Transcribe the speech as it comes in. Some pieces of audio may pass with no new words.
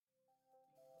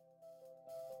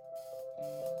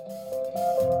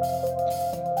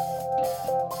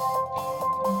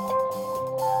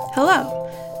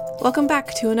Hello! Welcome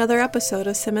back to another episode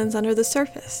of Simmons Under the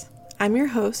Surface. I'm your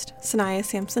host, Sanaya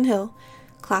Sampson-Hill,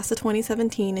 class of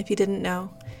 2017 if you didn't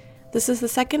know. This is the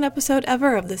second episode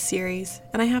ever of this series,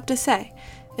 and I have to say,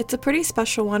 it's a pretty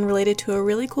special one related to a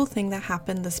really cool thing that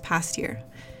happened this past year.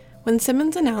 When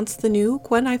Simmons announced the new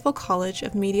Gwen Ifill College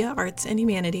of Media, Arts, and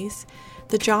Humanities,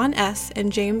 the John S.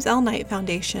 and James L. Knight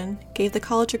Foundation gave the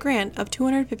college a grant of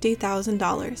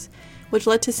 $250,000, which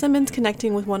led to Simmons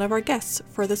connecting with one of our guests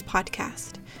for this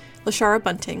podcast, Lashara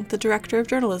Bunting, the Director of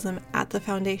Journalism at the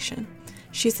Foundation.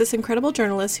 She's this incredible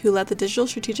journalist who led the Digital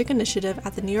Strategic Initiative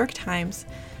at the New York Times,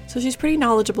 so she's pretty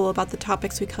knowledgeable about the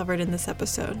topics we covered in this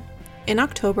episode. In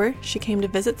October, she came to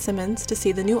visit Simmons to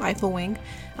see the new Ifill Wing,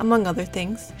 among other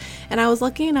things, and I was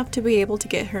lucky enough to be able to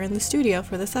get her in the studio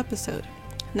for this episode.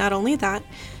 Not only that,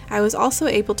 I was also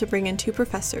able to bring in two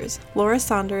professors, Laura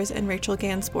Saunders and Rachel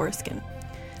Gansboriskin.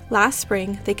 Last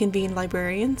spring, they convened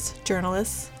librarians,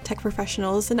 journalists, tech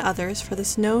professionals, and others for the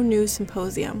Snow News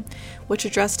Symposium, which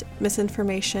addressed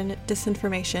misinformation,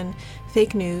 disinformation,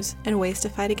 fake news, and ways to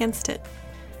fight against it.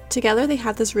 Together, they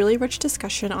had this really rich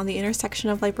discussion on the intersection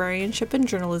of librarianship and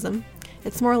journalism.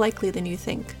 It's more likely than you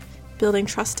think. Building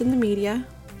trust in the media,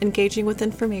 engaging with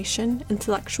information,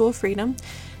 intellectual freedom,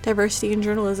 diversity in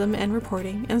journalism and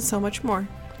reporting, and so much more.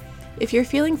 If you're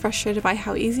feeling frustrated by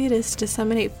how easy it is to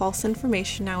disseminate false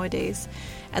information nowadays,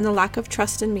 and the lack of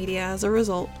trust in media as a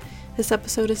result, this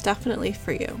episode is definitely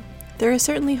for you. There is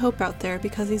certainly hope out there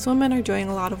because these women are doing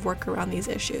a lot of work around these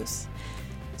issues.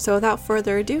 So without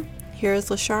further ado, here is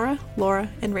Lashara, Laura,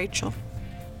 and Rachel.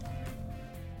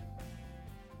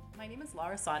 My name is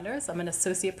Laura Saunders. I'm an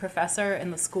associate professor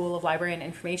in the School of Library and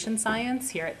Information Science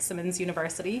here at Simmons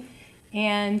University.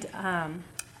 And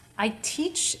I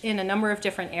teach in a number of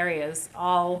different areas,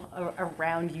 all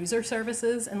around user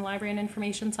services in library and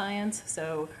information science.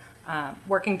 So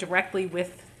working directly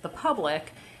with the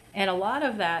public. And a lot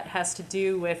of that has to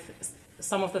do with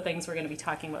some of the things we're going to be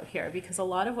talking about here, because a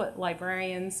lot of what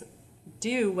librarians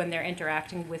do when they're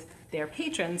interacting with their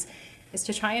patrons is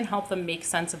to try and help them make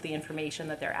sense of the information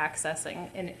that they're accessing,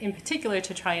 and in particular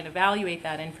to try and evaluate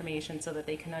that information so that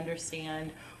they can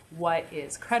understand what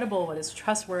is credible, what is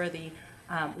trustworthy,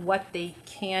 what they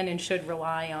can and should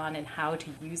rely on, and how to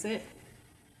use it.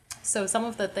 So some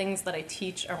of the things that I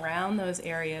teach around those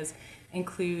areas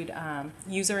include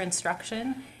user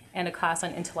instruction and a class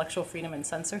on intellectual freedom and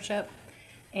censorship.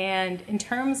 And in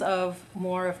terms of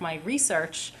more of my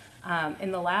research,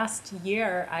 in the last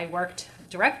year, I worked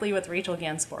directly with Rachel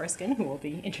Gansboriskin, who will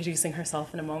be introducing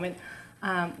herself in a moment.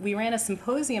 We ran a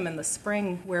symposium in the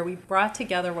spring where we brought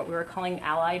together what we were calling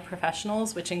allied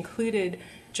professionals, which included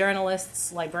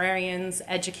journalists, librarians,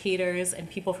 educators, and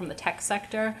people from the tech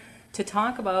sector to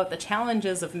talk about the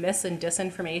challenges of mis and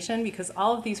disinformation, because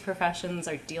all of these professions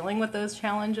are dealing with those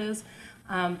challenges,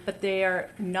 but they are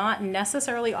not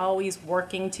necessarily always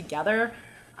working together.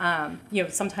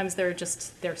 Sometimes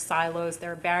they're silos,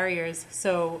 they're barriers.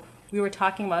 So we were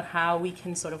talking about how we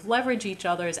can sort of leverage each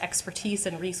other's expertise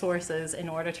and resources in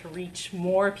order to reach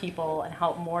more people and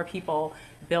help more people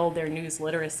build their news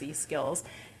literacy skills.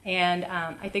 And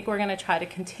I think we're going to try to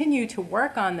continue to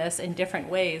work on this in different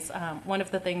ways. One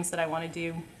of the things that I want to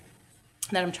do,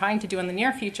 that I'm trying to do in the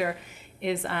near future,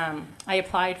 is I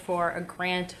applied for a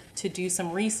grant to do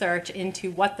some research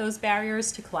into what those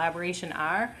barriers to collaboration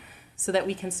are, so that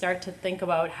we can start to think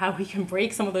about how we can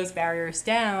break some of those barriers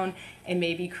down and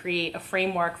maybe create a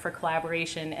framework for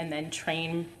collaboration, and then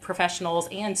train professionals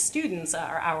and students,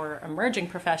 our emerging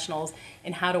professionals,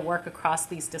 in how to work across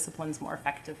these disciplines more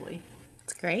effectively.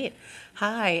 That's great.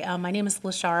 Hi, my name is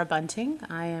Lashara Bunting.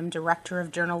 I am Director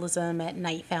of Journalism at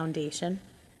Knight Foundation.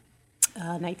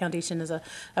 Knight Foundation is a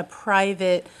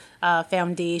private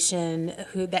foundation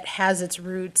that has its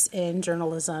roots in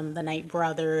journalism. The Knight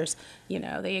brothers,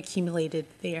 they accumulated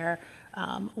their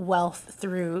wealth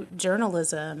through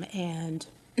journalism, and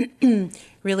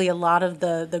really a lot of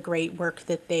the great work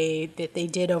that they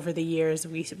did over the years,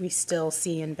 we still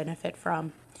see and benefit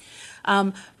from.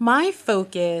 My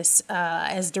focus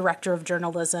as Director of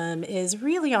Journalism is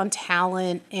really on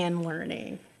talent and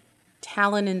learning,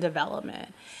 talent and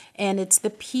development. And it's the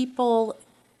people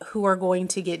who are going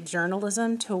to get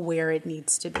journalism to where it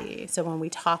needs to be. So when we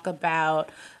talk about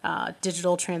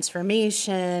digital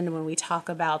transformation, when we talk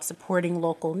about supporting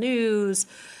local news,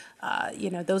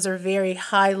 those are very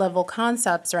high-level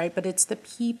concepts, right? But it's the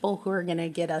people who are going to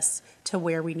get us to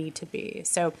where we need to be.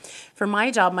 So for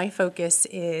my job, my focus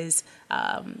is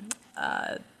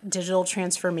digital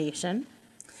transformation.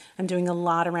 I'm doing a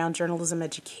lot around journalism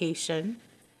education,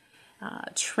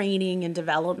 training and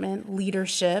development,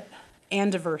 leadership,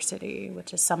 and diversity,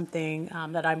 which is something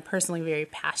that I'm personally very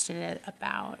passionate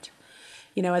about.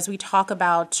 As we talk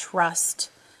about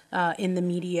trust in the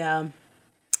media,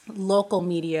 local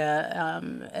media,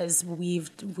 as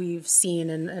we've seen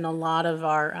in a lot of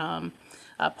our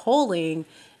polling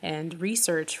and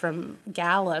research from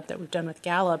Gallup that we've done with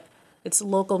Gallup, it's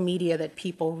local media that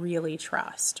people really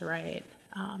trust, right?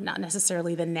 Not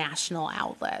necessarily the national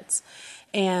outlets.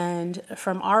 And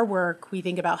from our work, we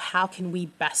think about how can we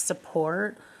best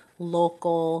support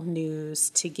local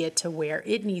news to get to where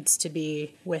it needs to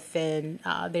be within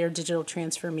their digital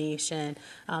transformation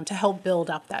to help build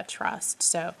up that trust.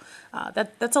 So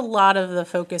that's a lot of the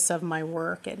focus of my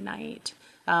work at Knight.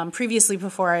 Previously,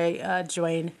 before I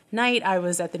joined Knight, I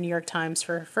was at the New York Times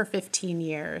for 15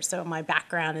 years. So my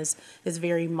background is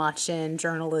very much in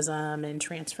journalism and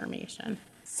transformation.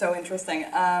 So interesting.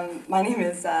 My name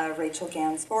is Rachel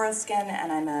Gans-Boraskin,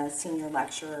 and I'm a senior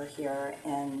lecturer here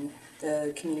in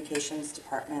the Communications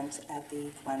Department at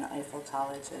the Gwen Ifill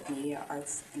College of Media,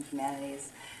 Arts, and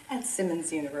Humanities at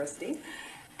Simmons University.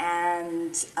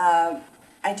 And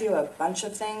I do a bunch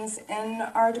of things in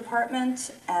our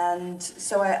department, and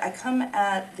so I come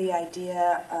at the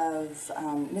idea of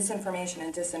misinformation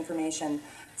and disinformation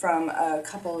from a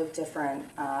couple of different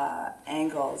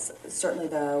angles. Certainly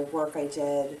the work I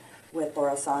did with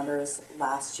Laura Saunders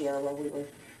last year, where we were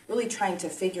really trying to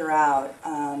figure out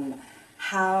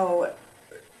how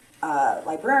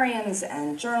librarians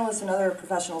and journalists and other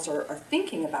professionals are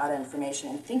thinking about information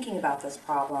and thinking about this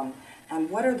problem,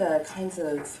 and what are the kinds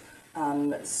of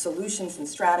solutions and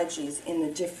strategies in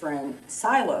the different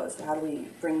silos. How do we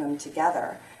bring them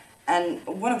together? And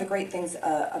one of the great things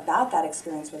about that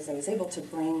experience was I was able to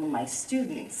bring my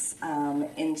students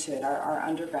into it, our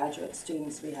undergraduate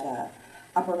students. We had a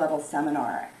upper level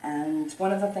seminar, and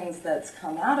one of the things that's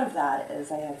come out of that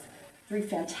is I have 3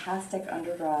 fantastic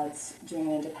undergrads doing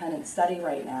an independent study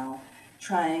right now,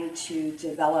 trying to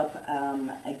develop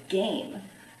a game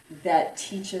that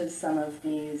teaches some of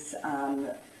these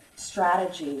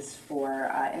strategies for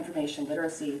information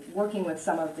literacy, working with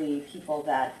some of the people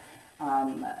that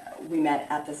we met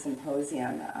at the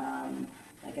symposium,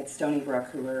 like at Stony Brook,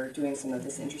 who were doing some of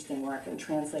this interesting work and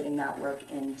translating that work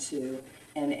into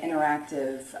an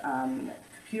interactive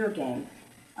computer game,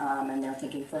 and they're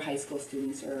thinking for high school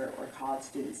students or college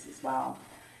students as well.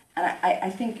 And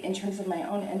I think in terms of my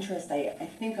own interest, I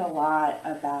think a lot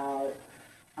about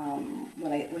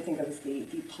what I think of as the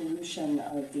pollution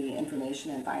of the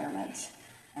information environment.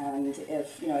 And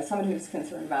if, as someone who's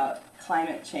concerned about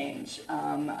climate change,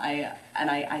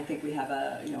 I think we have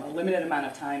a limited amount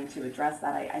of time to address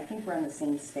that. I think we're in the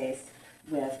same space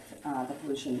with the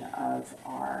pollution of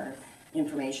our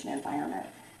information environment.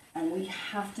 And we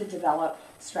have to develop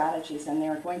strategies, and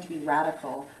they're going to be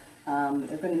radical.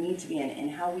 They're going to need to be in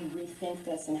how we rethink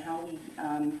this and how we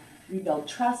rebuild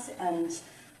trust and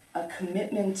a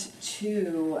commitment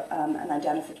to an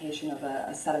identification of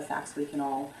a set of facts we can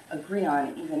all agree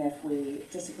on, even if we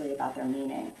disagree about their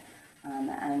meaning.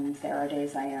 And there are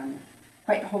days I am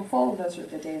quite hopeful. Those are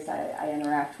the days I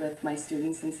interact with my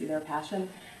students and see their passion.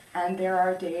 And there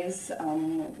are days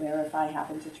where if I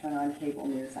happen to turn on cable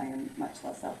news, I am much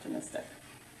less optimistic.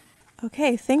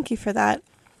 Okay, thank you for that.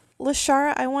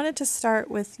 Lashara, I wanted to start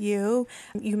with you.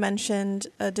 You mentioned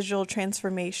digital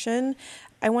transformation.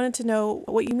 I wanted to know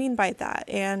what you mean by that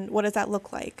and what does that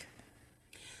look like?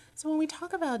 So when we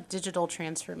talk about digital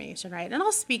transformation, right, and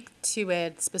I'll speak to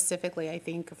it specifically, I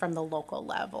think, from the local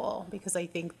level, because I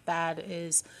think that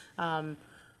is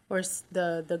where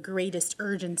the greatest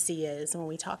urgency is when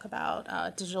we talk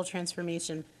about digital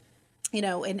transformation.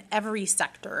 In every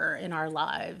sector in our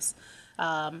lives,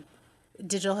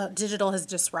 digital has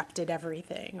disrupted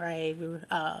everything, right?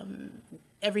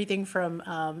 Everything from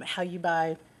how you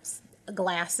buy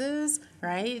glasses,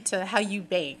 right, to how you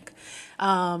bank.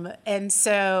 And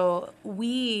so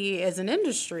we as an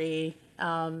industry,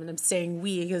 and I'm saying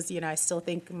we because, I still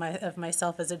think of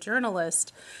myself as a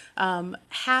journalist,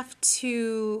 have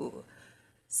to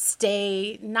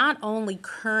stay not only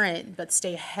current, but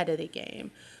stay ahead of the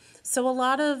game. So a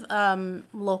lot of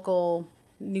local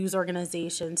news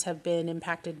organizations have been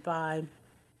impacted by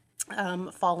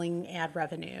falling ad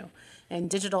revenue, and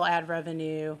digital ad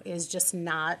revenue is just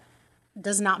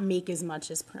does not make as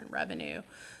much as print revenue.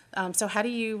 So how do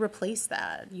you replace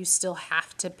that? You still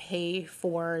have to pay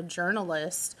for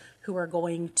journalists who are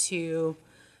going to,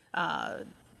 to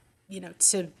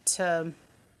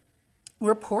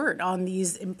report on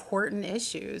these important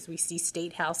issues. We see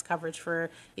State House coverage, for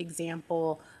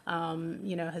example,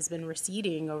 has been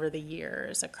receding over the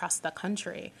years across the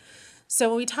country. So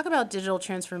when we talk about digital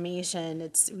transformation,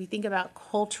 we think about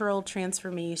cultural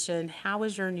transformation. How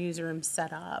is your newsroom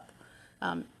set up?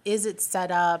 Is it set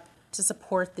up to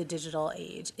support the digital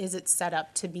age? Is it set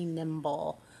up to be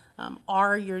nimble?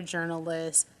 Are your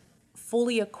journalists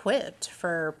fully equipped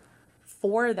for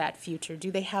that future?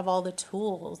 Do they have all the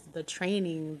tools, the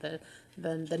training,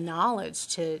 the knowledge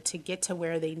to get to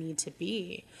where they need to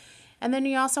be? And then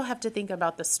you also have to think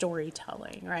about the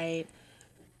storytelling, right?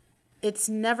 It's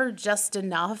never just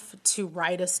enough to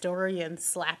write a story and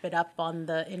slap it up on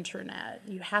the internet.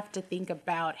 You have to think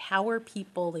about, how are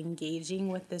people engaging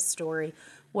with this story?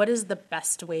 What is the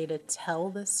best way to tell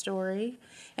this story?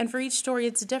 And for each story,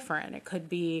 it's different. It could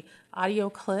be audio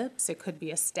clips. It could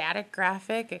be a static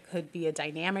graphic. It could be a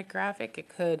dynamic graphic. It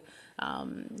could,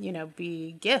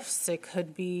 be GIFs. It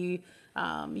could be,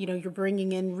 you're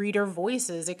bringing in reader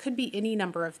voices. It could be any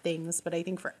number of things. But I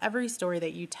think for every story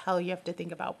that you tell, you have to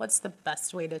think about, what's the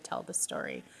best way to tell the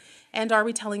story? And are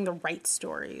we telling the right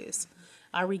stories?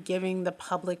 Are we giving the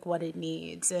public what it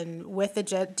needs? And with the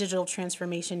digital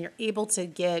transformation, you're able to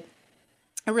get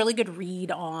a really good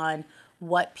read on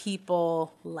what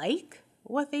people like,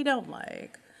 what they don't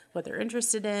like, what they're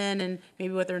interested in, and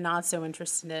maybe what they're not so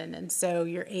interested in. And so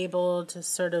you're able to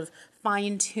sort of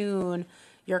fine tune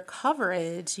your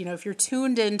coverage. If you're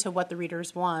tuned into what the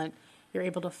readers want, you're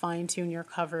able to fine tune your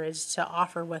coverage to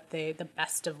offer the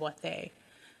best of what they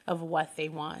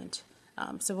want.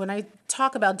 So when I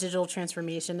talk about digital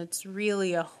transformation, it's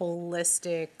really a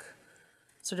holistic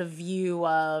sort of view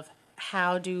of,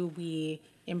 how do we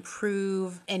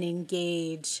improve and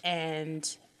engage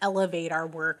and elevate our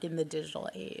work in the digital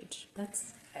age.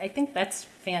 I think that's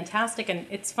fantastic. And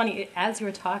it's funny, as you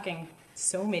were talking,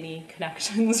 so many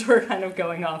connections were kind of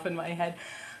going off in my head.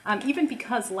 Even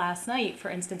because last night, for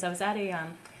instance, I was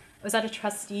at a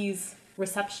trustees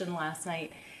reception last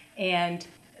night, and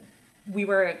we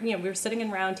were sitting in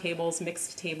round tables,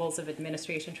 mixed tables of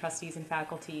administration, trustees, and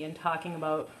faculty, and talking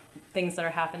about things that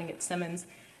are happening at Simmons.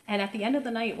 And at the end of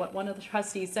the night, what one of the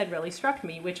trustees said really struck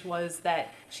me, which was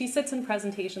that she sits in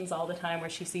presentations all the time where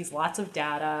she sees lots of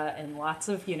data and lots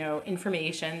of,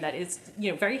 information that is,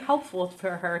 very helpful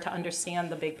for her to understand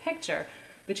the big picture.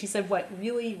 But she said what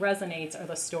really resonates are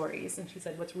the stories. And she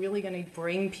said what's really going to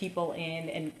bring people in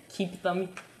and keep them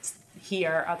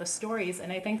here are the stories.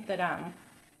 And I think that,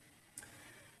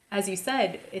 as you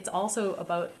said, it's also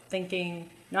about thinking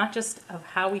not just of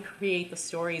how we create the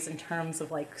stories in terms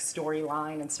of like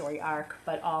storyline and story arc,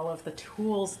 but all of the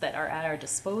tools that are at our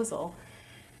disposal.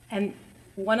 And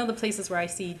one of the places where I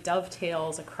see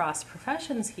dovetails across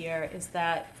professions here is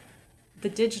that the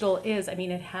digital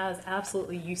it has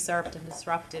absolutely usurped and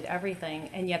disrupted everything,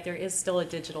 and yet there is still a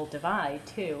digital divide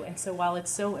too. And so while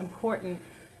it's so important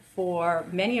for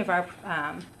many of our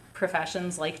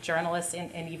professions like journalists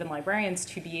and even librarians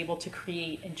to be able to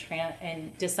create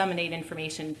and disseminate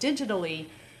information digitally,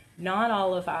 not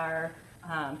all of our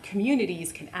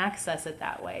communities can access it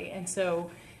that way. And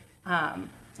so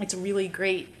it's really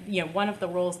great. One of the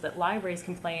roles that libraries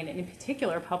can play, and in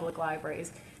particular public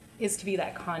libraries, is to be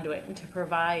that conduit and to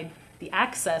provide the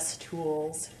access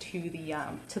tools to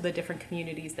the different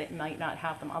communities that might not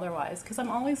have them otherwise. Because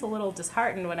I'm always a little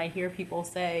disheartened when I hear people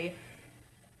say,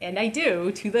 and I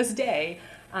do to this day,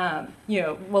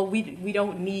 well, we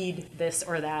don't need this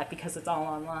or that because it's all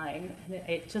online. And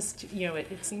it just,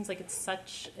 it seems like it's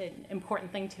such an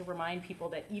important thing to remind people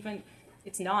that even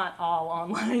it's not all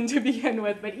online to begin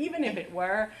with, but even if it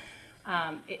were,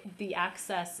 the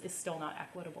access is still not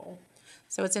equitable.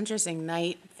 So it's interesting,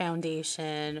 Knight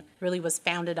Foundation really was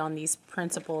founded on these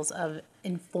principles of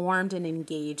informed and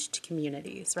engaged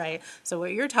communities, right? So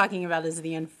what you're talking about is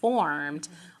the informed,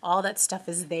 all that stuff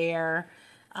is there,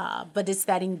 but it's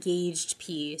that engaged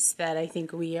piece that I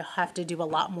think we have to do a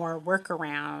lot more work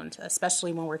around,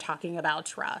 especially when we're talking about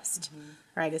trust,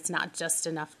 right? It's not just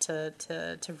enough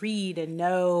to read and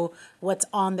know what's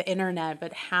on the internet,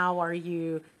 but how are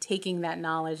you taking that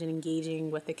knowledge and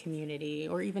engaging with the community,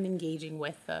 or even engaging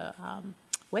with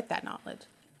that knowledge?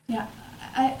 Yeah,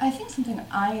 I think something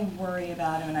I worry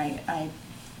about when I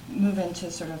move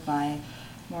into sort of my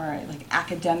more like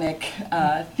academic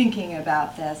thinking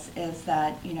about this is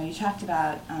that, you talked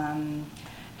about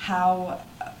how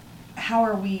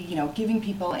are we, giving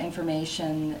people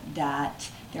information that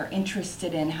they're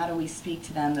interested in, how do we speak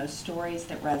to them, those stories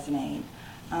that resonate.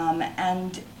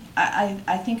 And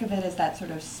I think of it as that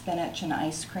sort of spinach and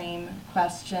ice cream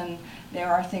question. There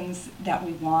are things that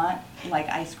we want, like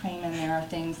ice cream, and there are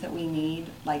things that we need,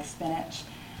 like spinach.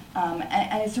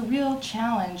 And it's a real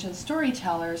challenge as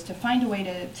storytellers to find a way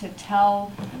to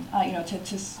tell,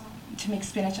 to make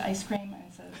spinach ice cream. And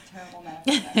it's a terrible metaphor.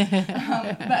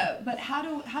 But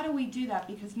how do we do that?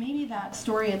 Because maybe that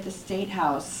story at the State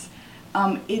House,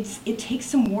 it takes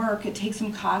some work, it takes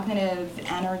some cognitive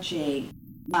energy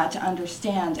to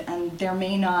understand, and there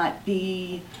may not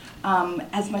be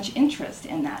as much interest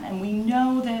in that. And we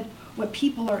know that what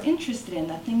people are interested in,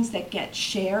 the things that get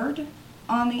shared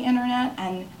on the internet,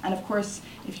 and of course,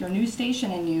 if you're a news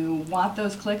station and you want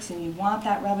those clicks and you want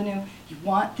that revenue, you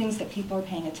want things that people are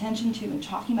paying attention to and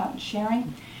talking about and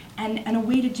sharing, and a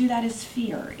way to do that is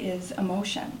fear, is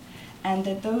emotion. And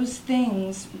that those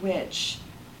things which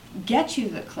get you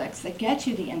the clicks, that get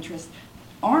you the interest,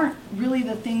 aren't really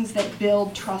the things that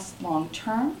build trust long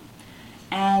term,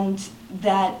 and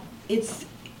that it's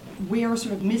where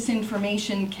sort of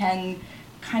misinformation can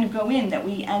kind of go in, that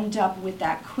we end up with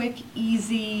that quick,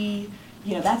 easy,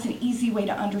 that's an easy way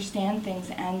to understand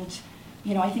things. And,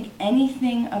 I think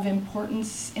anything of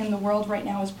importance in the world right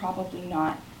now is probably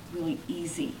not really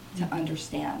easy to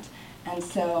understand. And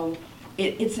so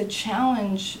it's a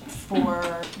challenge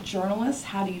for journalists.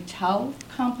 How do you tell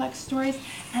complex stories?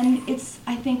 And it's,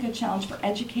 I think, a challenge for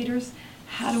educators.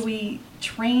 How do we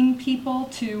train people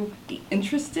to be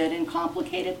interested in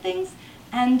complicated things?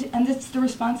 And it's the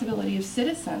responsibility of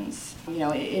citizens.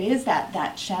 It is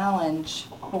that challenge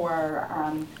for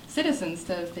citizens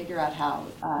to figure out how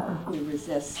to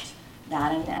resist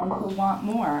that and to want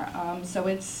more. So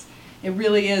it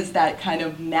really is that kind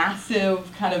of massive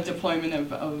kind of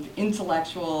deployment of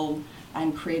intellectual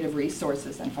and creative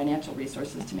resources and financial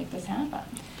resources to make this happen.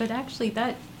 But actually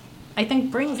that, I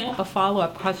think, brings up a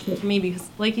follow-up question to me, because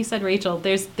like you said, Rachel,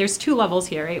 there's two levels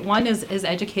here, right? One is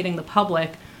educating the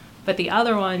public, but the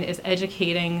other one is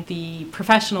educating the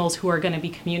professionals who are going to be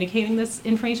communicating this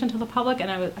information to the public.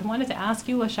 And I wanted to ask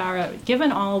you, Lashara,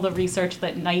 given all the research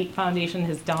that Knight Foundation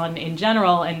has done in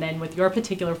general, and then with your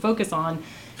particular focus on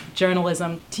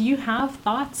journalism, do you have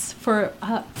thoughts for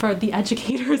the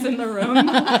educators in the room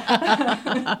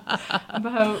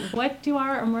about what do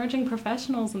our emerging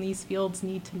professionals in these fields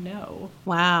need to know?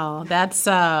 Wow, that's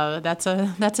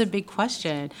a big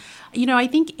question. I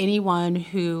think anyone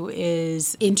who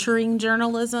is entering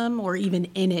journalism or even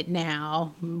in it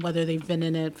now, whether they've been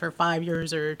in it for 5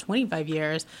 years or 25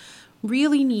 years,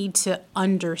 really need to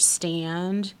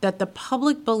understand that the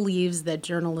public believes that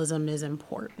journalism is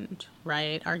important,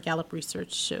 right? Our Gallup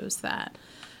research shows that.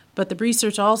 But the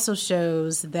research also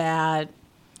shows that,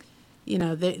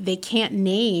 they can't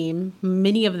name,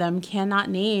 many of them cannot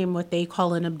name what they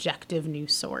call an objective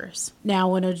news source. Now,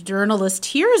 when a journalist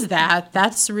hears that,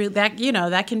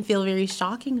 that can feel very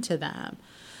shocking to them.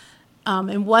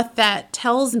 And what that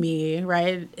tells me,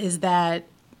 right, is that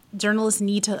journalists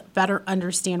need to better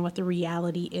understand what the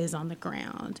reality is on the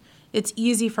ground. It's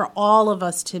easy for all of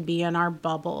us to be in our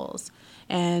bubbles.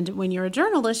 And when you're a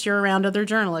journalist, you're around other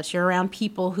journalists. You're around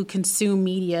people who consume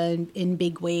media in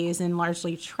big ways and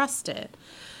largely trust it.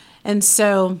 And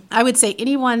so I would say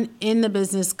anyone in the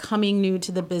business, coming new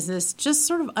to the business, just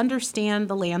sort of understand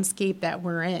the landscape that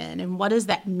we're in and what does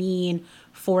that mean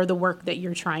for the work that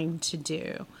you're trying to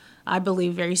do. I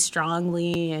believe very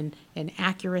strongly in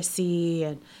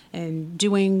accuracy and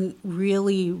doing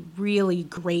really, really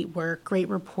great work, great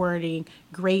reporting,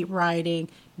 great writing,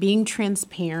 being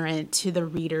transparent to the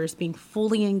readers, being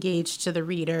fully engaged to the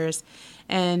readers.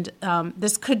 And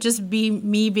this could just be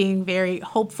me being very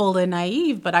hopeful and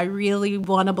naive, but I really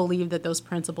want to believe that those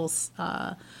principles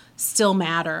still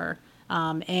matter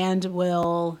and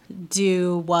will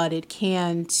do what it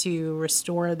can to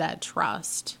restore that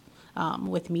trust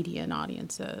with media and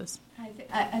audiences.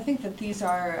 I think that these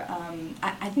are,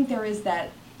 I think there is that,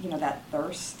 that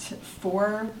thirst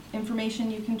for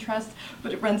information you can trust,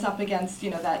 but it runs up against,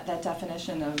 that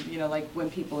definition of, like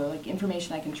when people are like,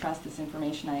 information I can trust, this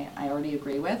information I already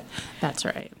agree with. That's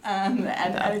right. And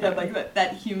again, like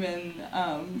that human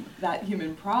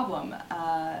problem.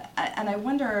 And I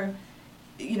wonder,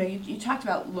 you talked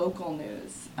about local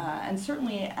news, and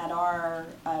certainly at our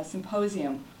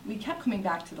symposium, we kept coming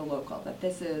back to the local, that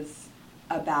this is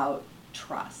about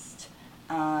trust.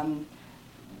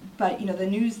 But, the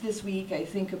news this week, I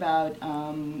think about,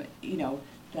 the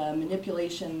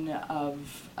manipulation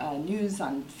of news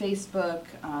on Facebook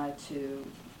to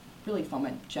really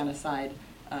foment genocide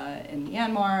in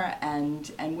Myanmar,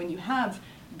 and when you have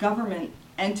government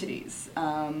entities,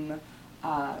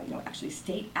 actually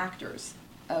state actors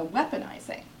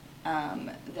weaponizing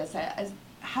this,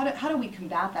 how do we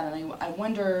combat that? And I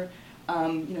wonder,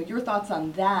 your thoughts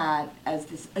on that as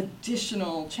this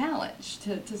additional challenge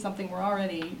to something we're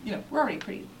already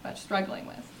pretty much struggling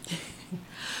with.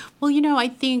 Well, I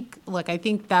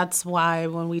think that's why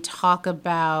when we talk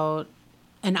about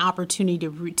an opportunity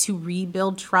to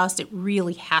rebuild trust, it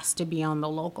really has to be on the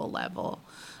local level.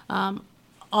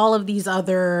 All of these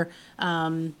other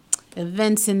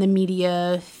events in the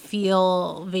media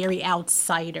feel very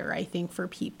outsider, I think, for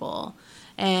people.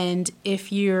 And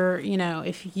if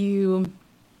if you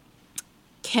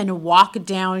can walk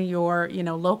down your,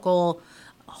 local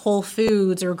Whole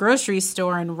Foods or grocery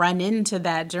store and run into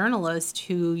that journalist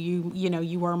who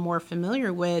you are more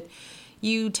familiar with,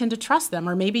 you tend to trust them.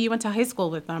 Or maybe you went to high school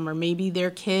with them, or maybe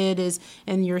their kid is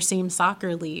in your same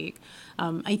soccer league.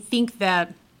 I think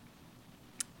that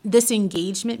this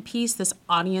engagement piece, this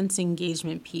audience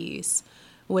engagement piece,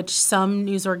 which some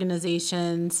news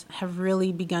organizations have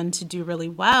really begun to do really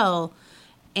well,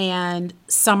 and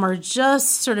some are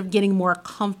just sort of getting more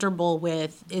comfortable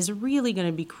with, is really going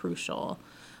to be crucial.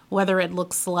 Whether it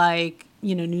looks like,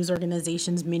 news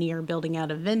organizations, many are building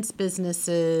out events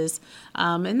businesses,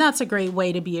 and that's a great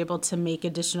way to be able to make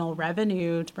additional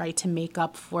revenue, right, to make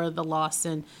up for the loss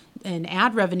in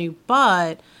ad revenue.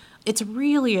 But it's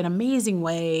really an amazing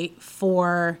way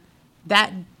for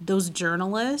those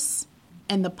journalists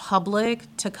and the public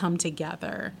to come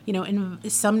together.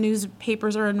 And some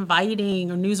newspapers are inviting,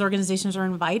 or news organizations are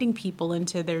inviting people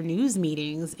into their news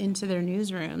meetings, into their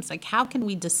newsrooms. Like, how can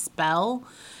we dispel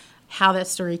how that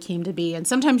story came to be? And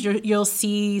sometimes you'll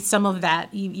see some of that.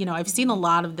 I've seen a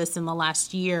lot of this in the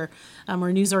last year,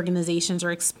 where news organizations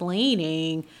are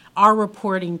explaining our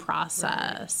reporting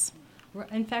process.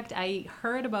 In fact, I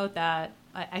heard about that.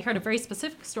 I heard a very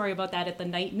specific story about that at the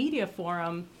Knight Media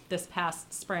Forum this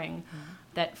past spring.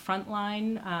 That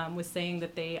Frontline was saying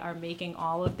that they are making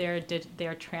all of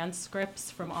their transcripts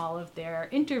from all of their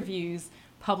interviews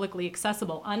publicly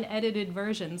accessible, unedited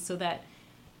versions, so that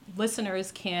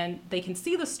listeners can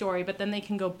see the story, but then they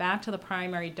can go back to the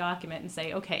primary document and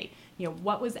say, okay,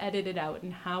 what was edited out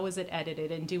and how was it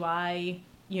edited, and do I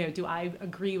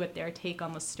agree with their take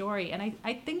on the story? And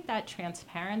I think that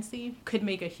transparency could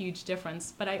make a huge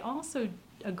difference. But I also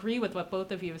agree with what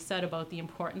both of you have said about the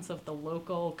importance of the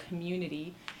local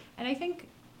community. And I think,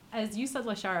 as you said,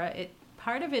 Lashara,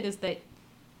 part of it is that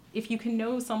if you can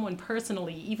know someone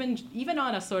personally, even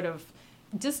on a sort of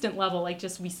distant level, like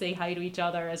just we say hi to each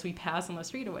other as we pass on the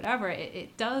street or whatever,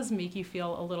 it does make you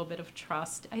feel a little bit of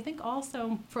trust. I think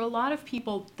also for a lot of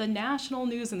people, the national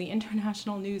news and the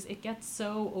international news, it gets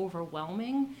so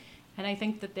overwhelming. And I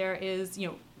think that there is,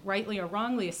 rightly or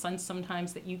wrongly, a sense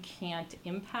sometimes that you can't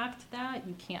impact that,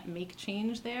 you can't make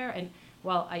change there. And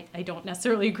while I don't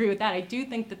necessarily agree with that, I do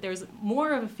think that there's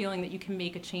more of a feeling that you can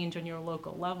make a change on your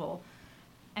local level.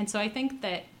 And so I think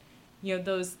that,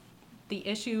 the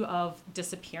issue of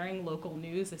disappearing local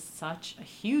news is such a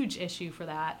huge issue for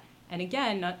that. And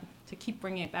again, not to keep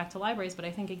bringing it back to libraries, but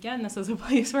I think, again, this is a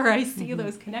place where I see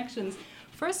those connections.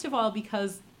 First of all,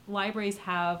 because libraries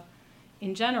have,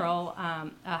 in general,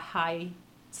 a high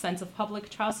sense of public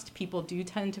trust. People do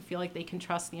tend to feel like they can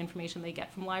trust the information they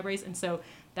get from libraries. And so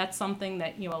that's something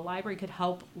that, a library could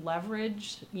help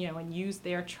leverage, and use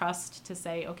their trust to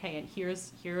say, okay, and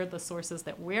here are the sources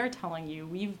that we're telling you,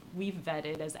 we've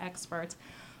vetted as experts.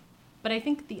 But I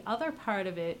think the other part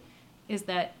of it is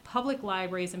that public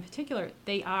libraries in particular,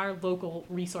 they are local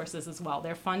resources as well.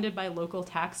 They're funded by local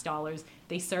tax dollars.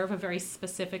 They serve a very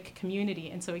specific community.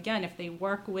 And so again, if they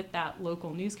work with that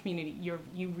local news community,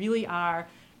 you really are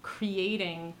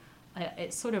creating a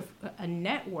sort of a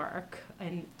network,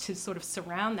 and to sort of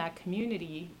surround that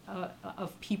community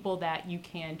of people that you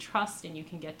can trust and you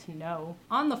can get to know.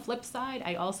 On the flip side,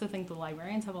 I also think the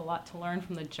librarians have a lot to learn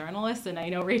from the journalists, and I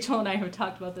know Rachel and I have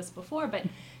talked about this before, but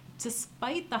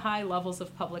despite the high levels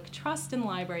of public trust in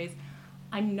libraries,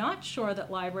 I'm not sure that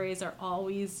libraries are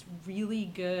always really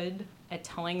good at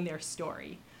telling their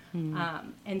story.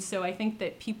 And so I think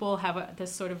that people have this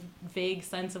sort of vague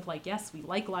sense of like, yes, we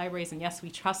like libraries and yes,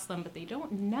 we trust them, but they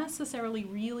don't necessarily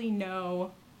really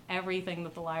know everything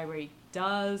that the library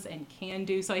does and can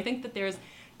do. So I think that there's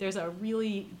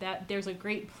a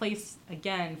great place,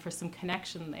 again, for some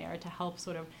connection there to help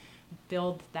sort of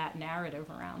build that narrative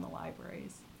around the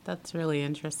libraries. That's really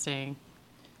interesting.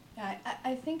 Yeah,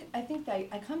 I think that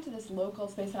I come to this local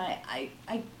space, and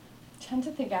I tend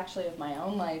to think actually of my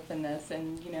own life in this,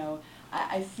 and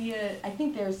I see it. I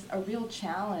think there's a real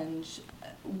challenge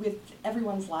with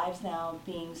everyone's lives now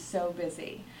being so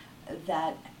busy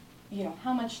that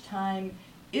how much time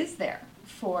is there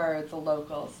for the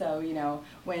local? So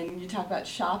when you talk about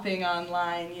shopping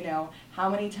online, how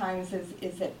many times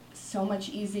is it so much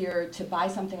easier to buy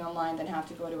something online than have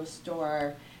to go to a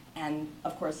store? And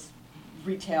of course,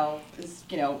 retail is,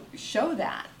 show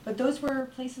that. But those were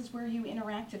places where you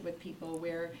interacted with people,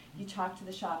 where you talked to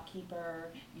the shopkeeper,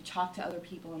 you talked to other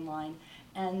people in line.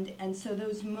 And so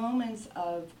those moments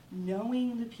of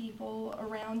knowing the people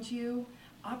around you,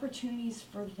 opportunities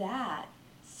for that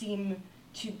seem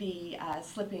to be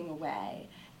slipping away.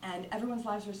 And everyone's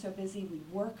lives are so busy, we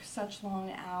work such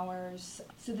long hours,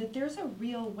 so that there's a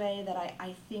real way that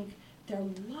I think there are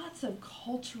lots of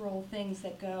cultural things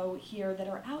that go here that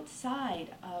are outside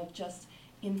of just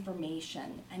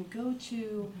information and go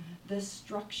to the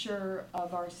structure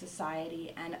of our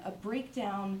society and a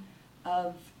breakdown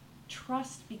of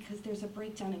trust because there's a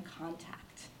breakdown in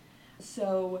contact.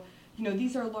 So,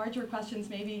 these are larger questions.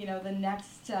 Maybe,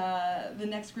 the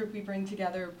next group we bring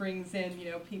together brings in,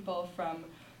 people from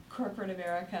corporate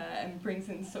America and brings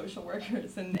in social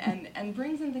workers and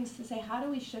brings in things to say, how do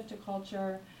we shift a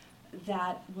culture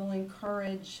that will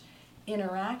encourage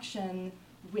interaction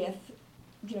with,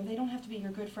 they don't have to be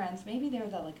your good friends. Maybe they're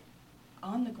the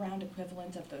on the ground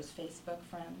equivalent of those Facebook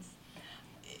friends.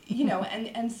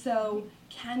 And so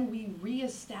can we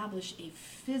reestablish a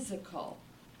physical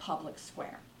public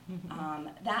square?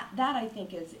 That I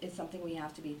think is something we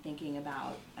have to be thinking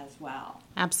about as well.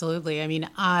 Absolutely. I mean,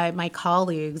 my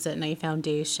colleagues at Knight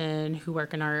Foundation who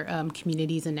work in our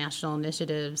communities and national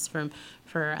initiatives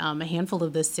for a handful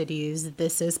of the cities,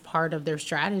 this is part of their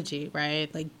strategy,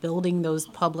 right? Like building those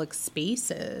public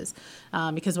spaces,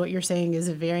 because what you're saying is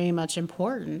very much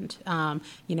important.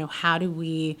 How do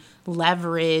we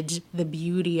leverage the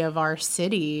beauty of our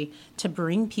city to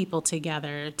bring people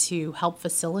together, to help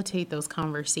facilitate those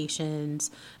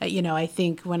conversations? I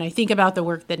think when I think about the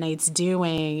work that Knight's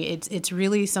doing, it's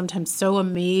really sometimes so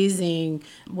amazing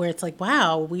where it's like,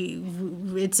 wow,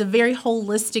 it's a very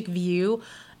holistic view,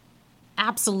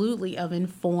 absolutely, of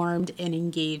informed and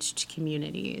engaged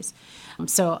communities.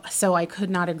 So I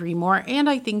could not agree more. And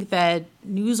I think that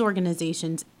news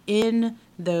organizations in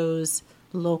those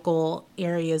local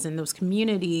areas and those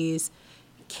communities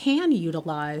can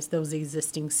utilize those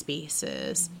existing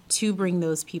spaces to bring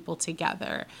those people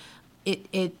together.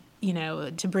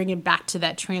 To bring it back to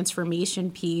that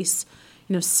transformation piece,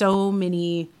 so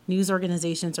many news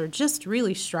organizations are just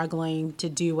really struggling to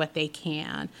do what they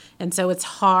can. And so it's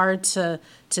hard to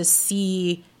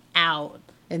see out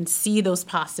and see those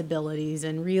possibilities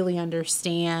and really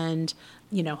understand,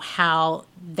 how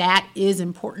that is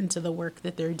important to the work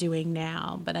that they're doing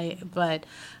now. But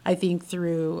I think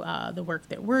through the work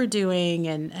that we're doing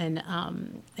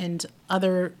and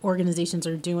other organizations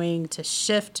are doing to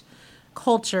shift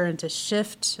culture and to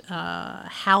shift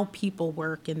how people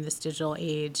work in this digital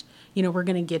age, we're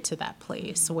going to get to that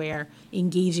place where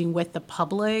engaging with the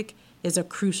public is a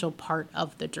crucial part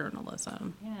of the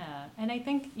journalism. Yeah, and I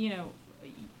think,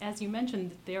 as you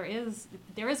mentioned, there is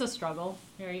a struggle,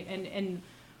 right? And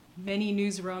many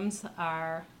newsrooms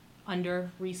are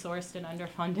under-resourced and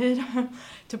underfunded,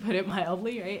 to put it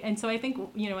mildly, right? And so I think,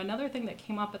 another thing that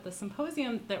came up at the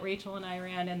symposium that Rachel and I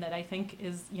ran, and that I think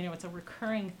is, it's a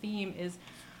recurring theme, is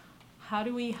how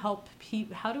do we help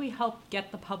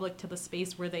get the public to the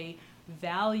space where they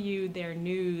value their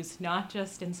news, not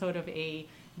just in sort of a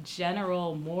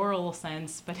general moral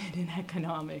sense, but in an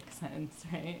economic sense,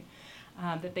 right?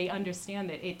 That they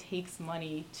understand that it takes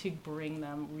money to bring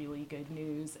them really good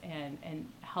news and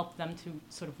help them to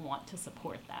sort of want to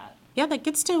support that. Yeah, that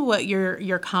gets to what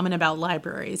your comment about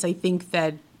libraries. I think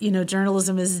that,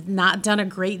 journalism has not done a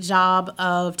great job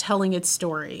of telling its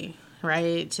story,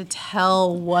 right? To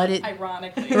tell what it...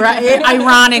 Ironically. Right,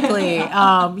 ironically,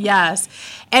 yes.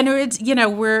 And it's,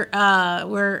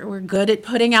 we're good at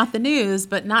putting out the news,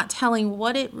 but not telling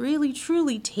what it really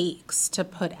truly takes to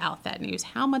put out that news.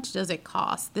 How much does it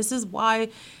cost? This is why,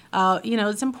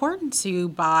 it's important to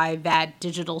buy that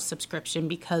digital subscription,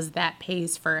 because that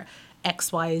pays for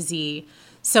XYZ.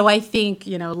 So I think,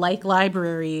 like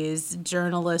libraries,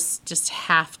 journalists just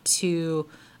have to,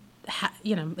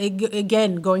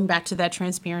 again, going back to that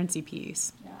transparency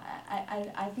piece.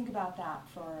 I think about that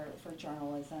for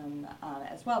journalism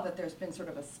as well, that there's been sort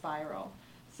of a spiral.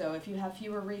 So if you have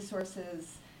fewer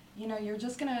resources, you're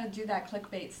just going to do that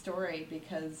clickbait story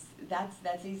because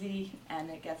that's easy and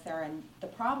it gets there. And the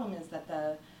problem is that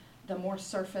the more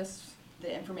surface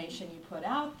the information you put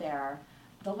out there,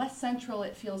 the less central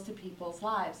it feels to people's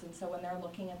lives. And so when they're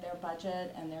looking at their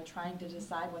budget and they're trying to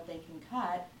decide what they can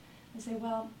cut, they say,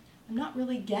 well, I'm not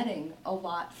really getting a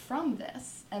lot from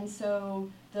this. And so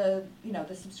the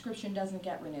subscription doesn't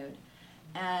get renewed.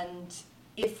 And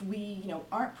if we,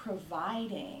 aren't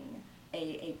providing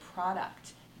a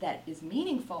product that is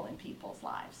meaningful in people's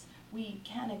lives, we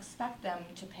can't expect them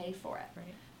to pay for it.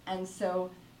 Right. And so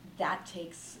that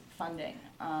takes funding,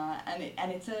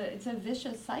 and it's a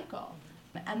vicious cycle.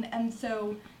 And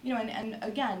so, and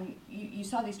again, you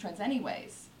saw these trends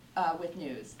anyways. with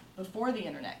news before the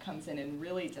internet comes in and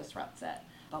really disrupts it.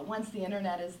 But once the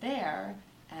internet is there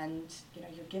and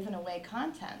you're giving away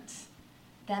content,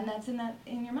 then that's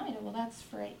in your mind. Well, that's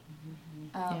free.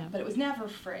 But it was never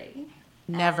free.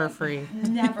 Never free.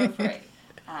 Never free.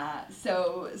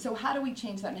 So how do we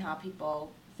change that and how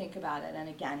people think about it? And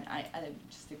again, I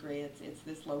just agree. It's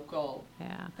this local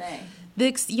thing.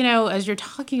 As you're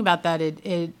talking about that,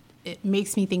 it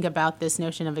makes me think about this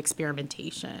notion of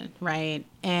experimentation, right?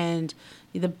 And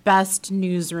the best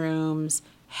newsrooms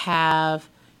have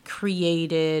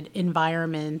created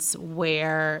environments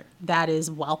where that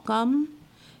is welcome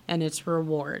and it's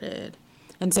rewarded.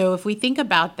 And so if we think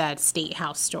about that State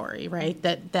House story, right,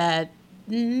 that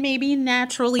maybe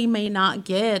naturally may not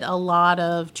get a lot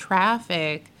of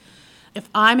traffic, if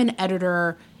I'm an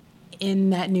editor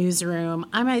in that newsroom,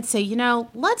 I might say,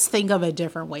 let's think of a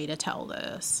different way to tell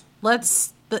this.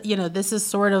 This is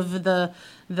sort of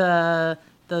the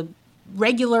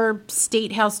regular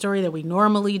State House story that we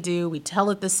normally do. We tell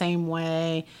it the same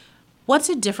way. What's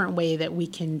a different way that we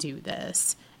can do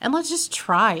this? And let's just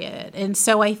try it. And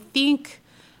so I think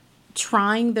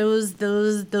trying those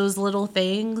little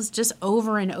things just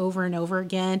over and over and over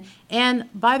again. And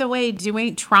by the way,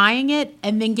 trying it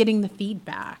and then getting the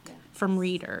feedback from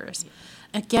readers.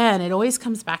 Again, it always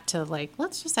comes back to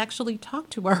let's just actually talk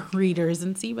to our readers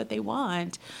and see what they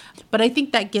want. But I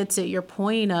think that gets at your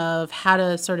point of how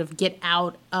to sort of get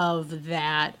out of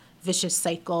that vicious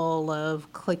cycle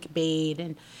of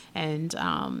clickbait and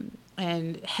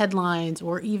headlines,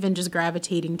 or even just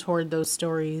gravitating toward those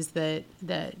stories that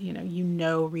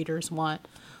readers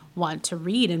want to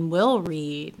read and will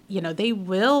read. They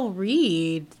will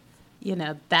read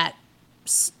that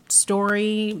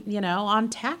story on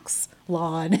tax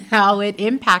law and how it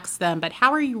impacts them. But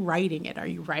how are you writing it? Are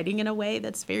you writing in a way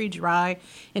that's very dry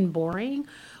and boring?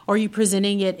 Or are you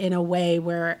presenting it in a way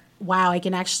where, wow, I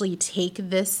can actually take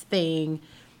this thing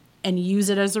and use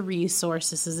it as a resource.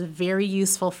 This is very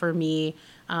useful for me.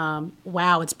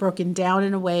 Wow, it's broken down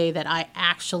in a way that I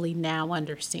actually now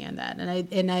understand that.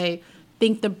 And I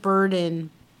think the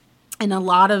burden, and a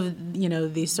lot of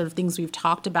these sort of things we've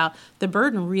talked about, the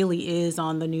burden really is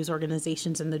on the news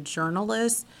organizations and the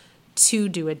journalists to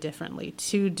do it differently,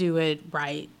 to do it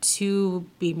right, to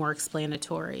be more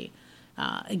explanatory.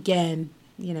 Again,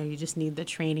 you just need the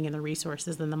training and the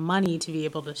resources and the money to be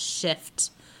able to shift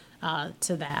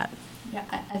to that. Yeah,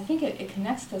 I think it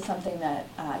connects to something that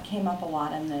came up a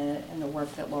lot in the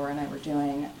work that Laura and I were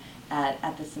doing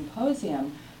at the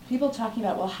symposium. People talking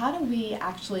about, well, how do we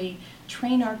actually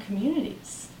train our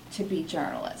communities to be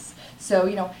journalists?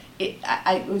 So,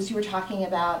 as you were talking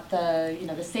about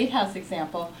the State House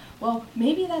example, well,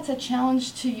 maybe that's a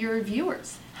challenge to your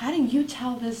viewers. How do you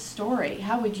tell this story?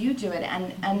 How would you do it?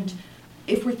 And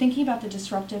if we're thinking about the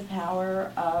disruptive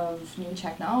power of new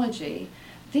technology,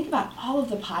 think about all of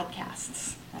the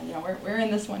podcasts. We're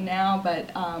in this one now, but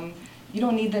you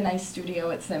don't need the nice studio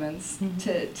at Simmons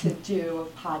to do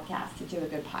a podcast, to do a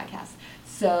good podcast.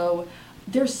 So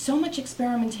there's so much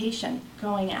experimentation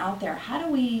going out there. How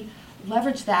do we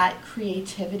leverage that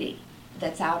creativity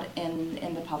that's out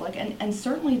in the public? And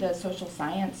certainly the social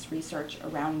science research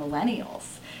around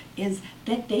millennials is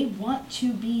that they want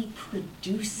to be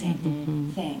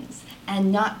producing things and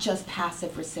not just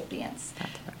passive recipients.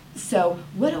 That's right. So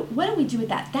what do we do with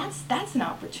that? That's an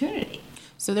opportunity.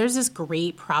 So there's this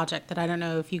great project that I don't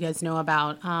know if you guys know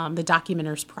about, the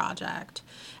Documenters Project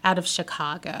out of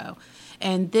Chicago.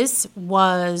 And this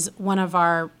was one of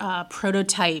our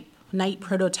night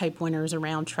prototype winners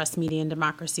around trust, media, and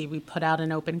democracy. We put out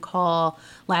an open call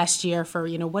last year for,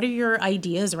 what are your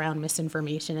ideas around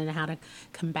misinformation and how to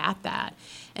combat that?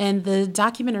 And the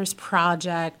Documenters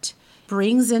Project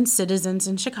brings in citizens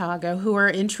in Chicago who are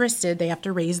interested. They have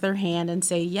to raise their hand and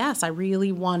say, yes, I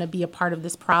really want to be a part of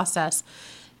this process.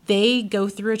 They go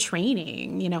through a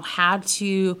training, how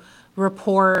to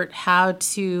report, how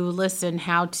to listen,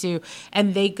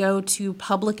 and they go to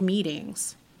public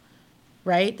meetings,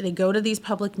 right? They go to these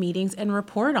public meetings and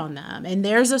report on them. And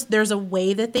there's a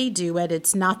way that they do it.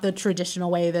 It's not the traditional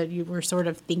way that you were sort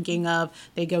of thinking of.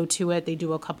 They go to it, they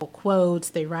do a couple quotes,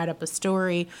 they write up a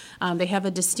story. They have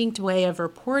a distinct way of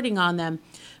reporting on them.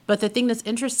 But the thing that's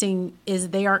interesting is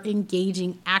they are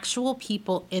engaging actual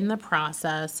people in the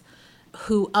process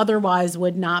who otherwise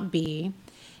would not be.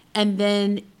 And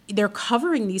then they're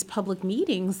covering these public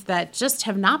meetings that just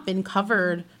have not been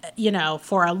covered,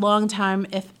 for a long time,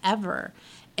 if ever.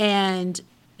 And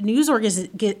news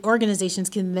organizations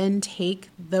can then take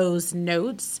those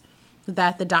notes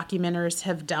that the documenters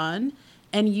have done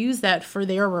and use that for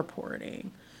their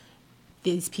reporting.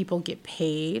 These people get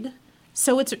paid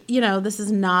So it's, this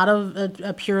is not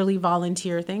a purely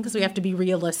volunteer thing, because we have to be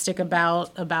realistic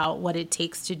about what it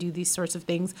takes to do these sorts of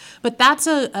things. But that's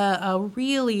a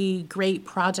really great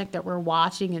project that we're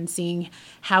watching and seeing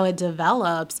how it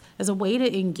develops as a way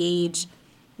to engage,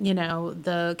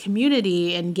 the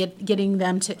community and getting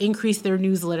them to increase their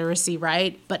news literacy,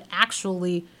 right? But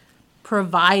actually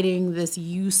providing this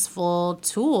useful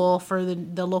tool for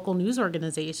the local news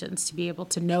organizations to be able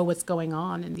to know what's going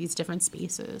on in these different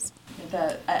spaces.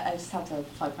 I just have to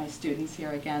plug my students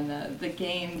here again. The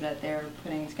game that they're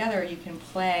putting together, you can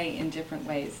play in different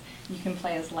ways. You can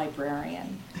play as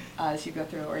librarian as you go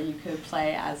through, or you could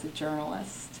play as a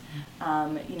journalist.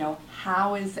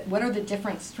 What are the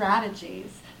different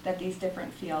strategies that these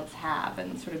different fields have,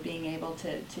 and sort of being able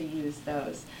to use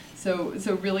those. So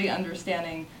really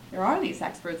understanding there are these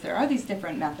experts, there are these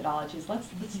different methodologies, let's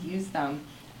use them.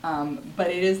 But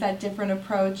it is that different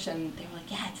approach, and they were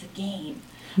like, yeah, it's a game.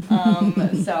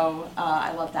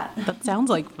 I love that. That sounds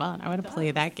like fun. I want to play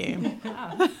that game.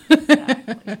 Yeah,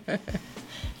 exactly.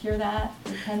 Hear that?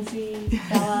 Mackenzie,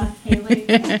 Bella, Haley?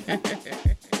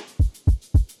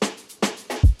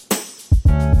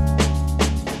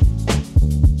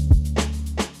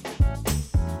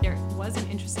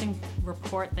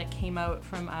 Report that came out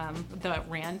from the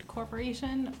RAND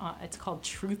Corporation. It's called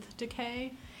Truth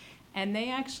Decay, and they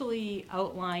actually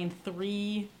outlined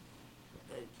three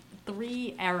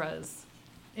eras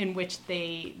in which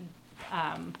they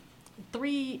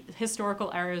three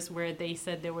historical eras where they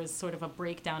said there was sort of a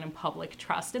breakdown in public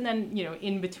trust, and then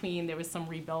in between there was some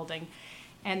rebuilding,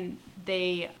 and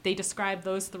they described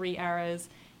those three eras.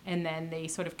 And then they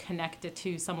sort of connect it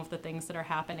to some of the things that are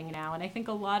happening now. And I think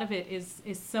a lot of it is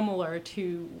similar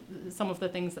to some of the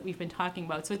things that we've been talking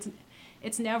about. So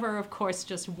it's never, of course,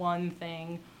 just one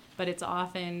thing, but it's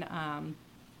often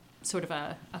sort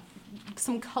of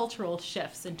some cultural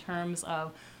shifts in terms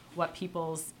of what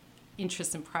people's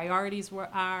interests and priorities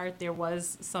are. There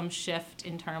was some shift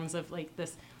in terms of like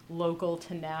this local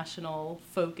to national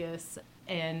focus.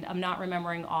 And I'm not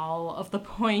remembering all of the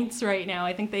points right now.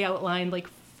 I think they outlined like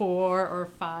 4 or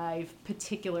 5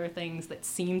 particular things that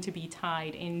seem to be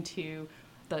tied into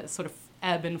the sort of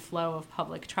ebb and flow of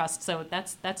public trust. So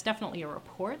that's definitely a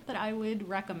report that I would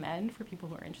recommend for people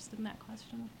who are interested in that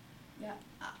question. Yeah,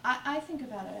 I think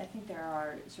about it. I think there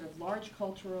are sort of large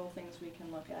cultural things we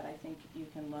can look at. I think you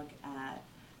can look at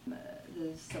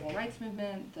the civil rights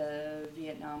movement, the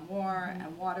Vietnam War,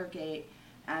 and Watergate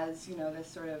as, this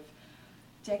sort of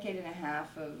decade and a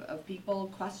half of people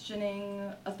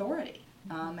questioning authority.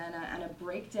 And a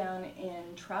breakdown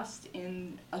in trust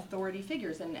in authority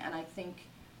figures, and I think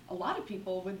a lot of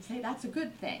people would say that's a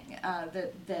good thing.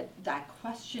 That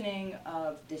questioning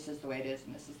of this is the way it is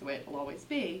and this is the way it will always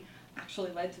be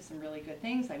actually led to some really good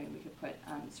things. I mean, we could put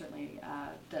certainly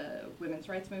the women's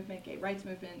rights movement, gay rights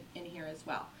movement in here as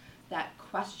well. That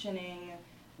questioning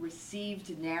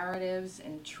received narratives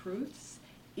and truths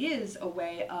is a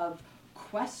way of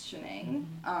questioning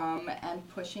and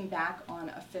pushing back on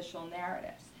official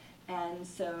narratives, and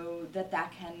so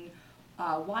that can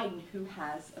widen who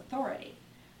has authority.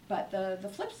 But the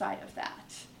flip side of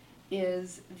that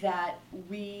is that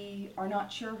we are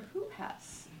not sure who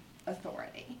has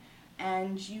authority,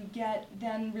 and you get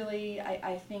then really,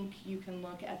 I think you can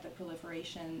look at the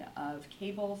proliferation of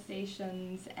cable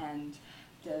stations and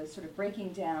the sort of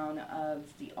breaking down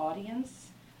of the audience.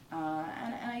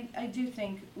 And I do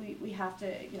think we have to,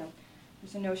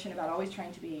 there's a notion about always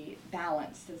trying to be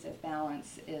balanced, as if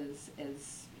balance is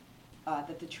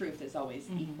that the truth is always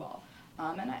equal.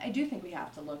 And I do think we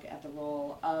have to look at the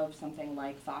role of something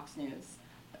like Fox News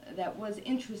that was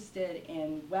interested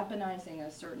in weaponizing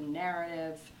a certain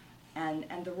narrative, and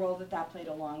the role that played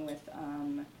along with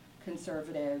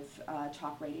conservative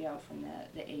talk radio from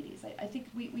the 80s. I think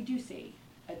we do see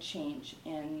a change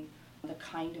in the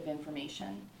kind of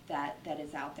information that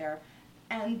is out there,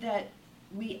 and that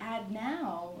we add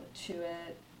now to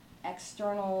it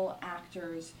external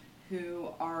actors who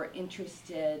are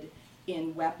interested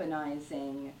in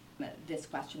weaponizing this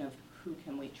question of who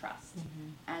can we trust.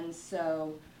 And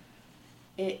so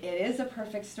it is a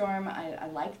perfect storm. I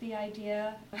like the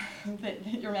idea that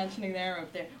you're mentioning there of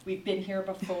we've been here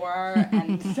before,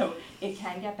 and so it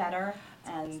can get better.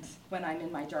 And when I'm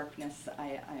in my darkness,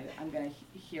 I'm going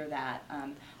to hear that.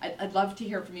 I'd love to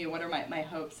hear from you. What are my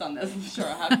hopes on this? Sure.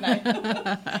 How can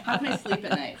I sleep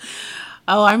at night?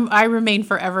 Oh, I remain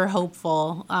forever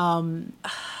hopeful.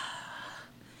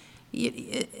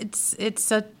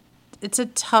 It's a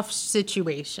tough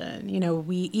situation.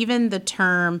 We even the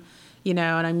term, and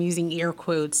I'm using air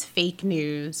quotes, fake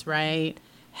news, right,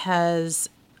 has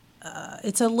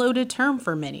it's a loaded term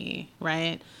for many,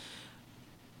 right?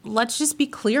 let's just be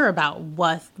clear about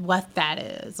what that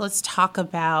is. Let's talk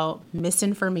about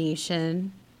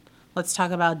misinformation. Let's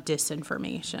talk about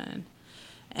disinformation.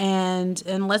 And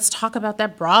let's talk about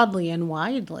that broadly and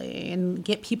widely and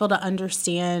get people to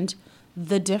understand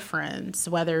the difference,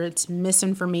 whether it's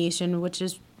misinformation, which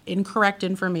is incorrect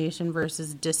information,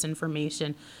 versus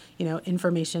disinformation,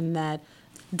 information that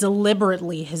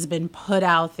deliberately has been put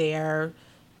out there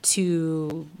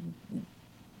to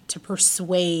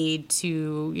persuade,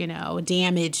 to,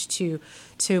 damage,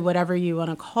 to whatever you want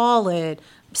to call it,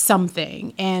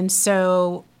 something. And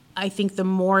so I think the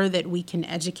more that we can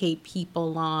educate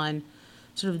people on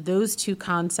sort of those two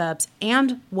concepts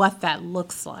and what that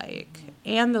looks like,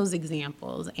 and those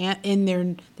examples, and in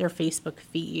their Facebook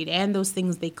feed, and those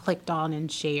things they clicked on and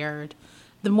shared,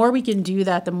 the more we can do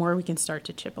that, the more we can start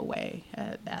to chip away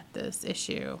at this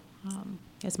issue.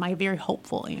 Is my very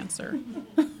hopeful answer.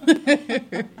 So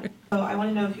I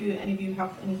want to know if any of you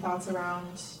have any thoughts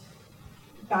around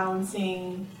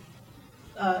balancing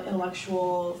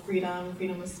intellectual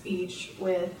freedom of speech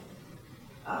with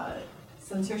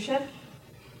censorship,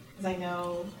 because I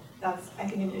know that's, I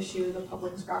think, an issue the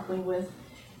public is grappling with.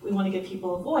 We want to give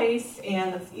people a voice,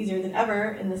 and it's easier than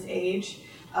ever in this age,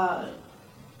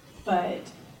 but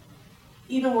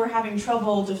even we're having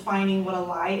trouble defining what a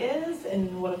lie is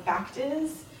and what a fact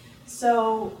is.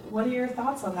 So what are your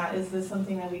thoughts on that? Is this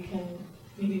something that we can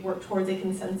maybe work towards a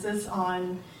consensus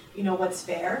on, what's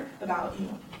fair about,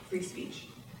 free speech?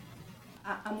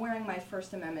 I'm wearing my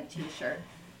First Amendment T-shirt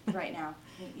right now.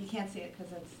 You can't see it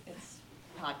because it's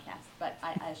podcast, but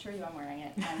I assure you I'm wearing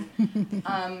it.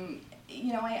 And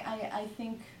I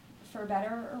think for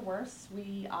better or worse,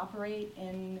 we operate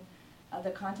in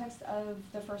the context of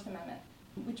the First Amendment,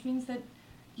 which means that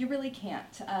you really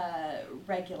can't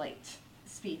regulate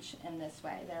speech in this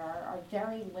way. There are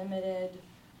very limited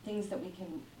things that we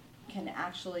can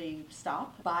actually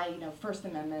stop by First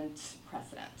Amendment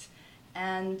precedent.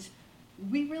 And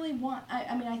we really want,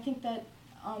 I think that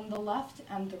on the left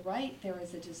and the right, there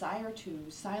is a desire to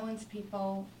silence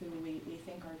people who we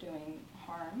think are doing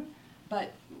harm,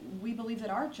 but we believe that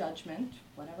our judgment,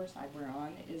 whatever side we're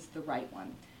on, is the right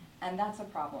one. And that's a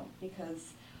problem,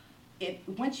 because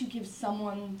once you give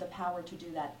someone the power to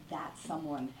do that, that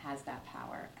someone has that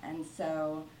power. And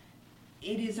so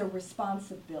it is a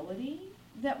responsibility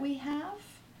that we have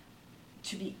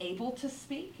to be able to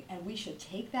speak, and we should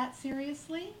take that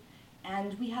seriously.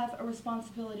 And we have a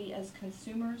responsibility as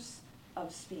consumers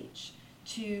of speech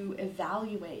to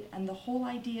evaluate. And the whole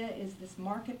idea is this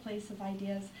marketplace of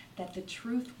ideas, that the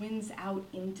truth wins out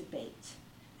in debate,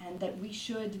 and that we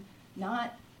should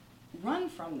not run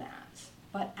from that,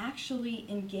 but actually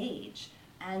engage.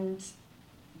 And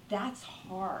that's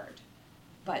hard,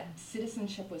 but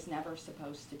citizenship was never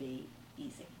supposed to be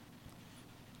easy.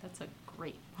 That's a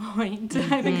great point.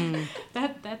 I think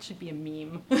that should be a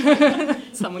meme.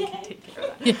 Someone can take care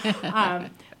of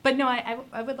that. But no,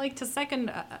 I would like to second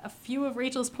a few of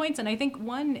Rachel's points, and I think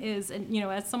one is, and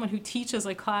as someone who teaches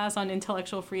a class on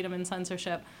intellectual freedom and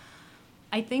censorship,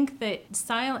 I think that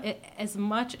as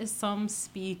much as some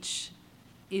speech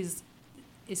is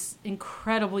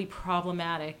incredibly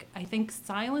problematic, I think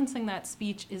silencing that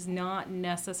speech is not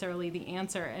necessarily the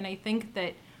answer. And I think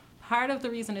that part of the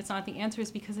reason it's not the answer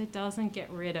is because it doesn't get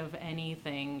rid of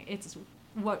anything. It's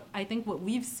what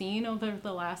we've seen over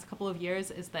the last couple of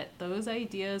years is that those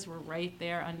ideas were right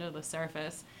there under the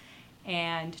surface,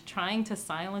 and trying to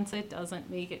silence it doesn't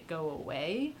make it go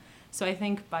away. So I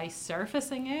think by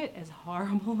surfacing it, as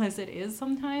horrible as it is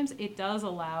sometimes, it does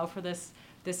allow for this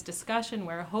discussion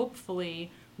where hopefully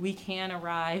we can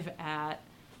arrive at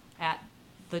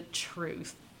the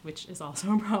truth, which is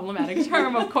also a problematic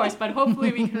term, of course, but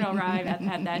hopefully we can arrive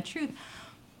at that truth.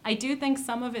 I do think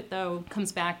some of it, though,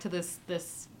 comes back to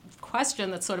this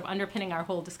question that's sort of underpinning our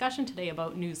whole discussion today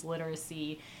about news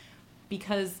literacy,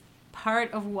 because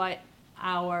part of what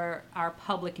our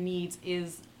public needs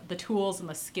is the tools and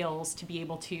the skills to be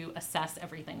able to assess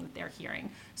everything that they're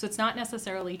hearing. So it's not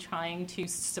necessarily trying to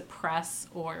suppress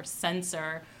or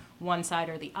censor one side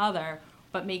or the other,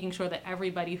 but making sure that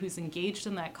everybody who's engaged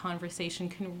in that conversation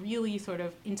can really sort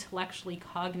of intellectually,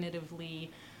 cognitively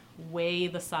weigh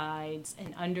the sides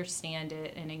and understand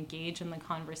it and engage in the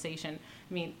conversation.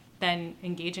 I mean, then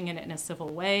engaging in it in a civil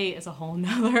way is a whole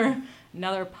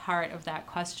another part of that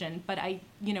question. But I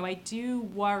do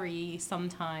worry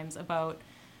sometimes about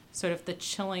sort of the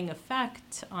chilling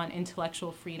effect on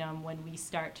intellectual freedom when we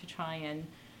start to try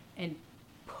and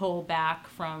pull back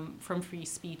from free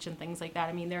speech and things like that.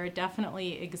 I mean, there are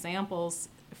definitely examples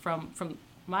from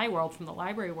my world, from the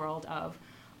library world, of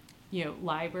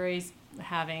libraries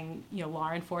having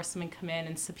law enforcement come in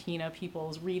and subpoena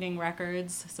people's reading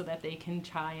records so that they can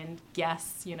try and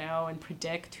guess and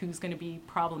predict who's going to be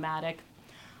problematic.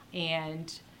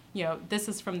 And this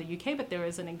is from the UK, but there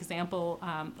was an example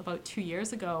about 2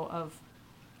 years ago of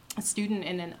a student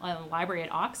in a library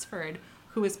at Oxford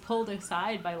who was pulled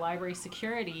aside by library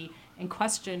security and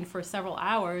questioned for several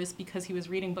hours because he was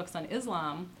reading books on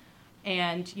Islam.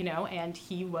 And, and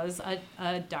he was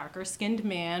a darker skinned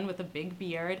man with a big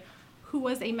beard who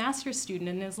was a master's student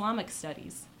in Islamic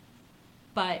studies.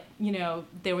 But,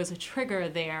 there was a trigger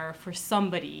there for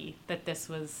somebody that this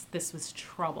was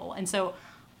trouble. And so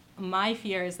my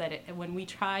fear is that when we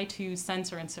try to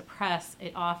censor and suppress,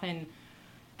 it often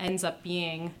ends up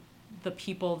being the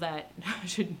people that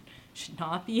should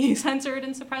not be censored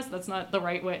and suppressed. That's not the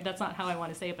right way. That's not how I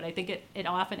want to say it, but I think it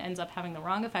often ends up having the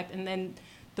wrong effect. And then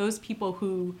those people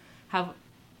who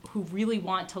really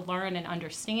want to learn and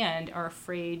understand are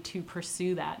afraid to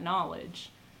pursue that knowledge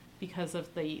because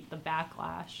of the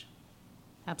backlash.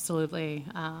 Absolutely.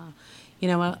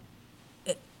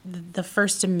 The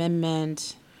First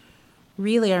Amendment,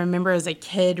 really, I remember as a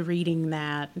kid reading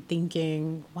that and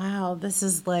thinking, wow, this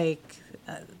is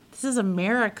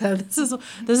America. This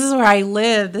is where I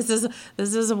live. This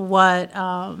is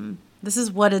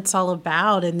what it's all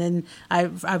about. And then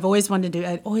I've always wanted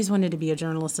to be a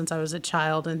journalist since I was a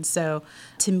child. And so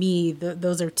to me,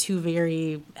 those are two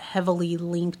very heavily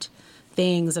linked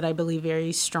things that I believe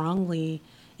very strongly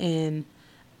in.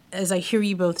 As I hear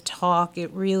you both talk,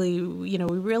 it really, we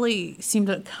really seem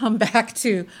to come back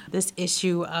to this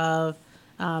issue of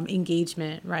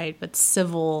engagement, right? But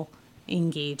civil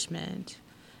engagement.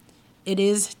 It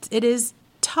is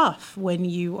tough when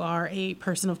you are a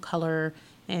person of color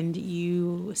and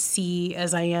you see,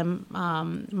 as I am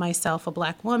myself, a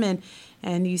Black woman,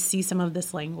 and you see some of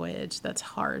this language that's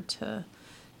hard to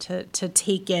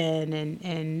take in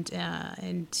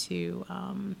and to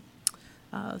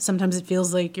sometimes it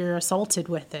feels like you're assaulted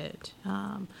with it,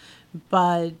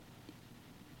 but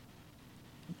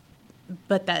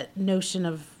that notion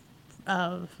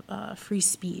of free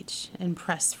speech and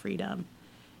press freedom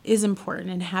is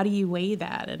important. And how do you weigh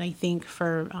that? And I think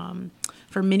for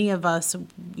many of us,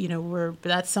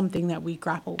 that's something that we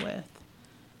grapple with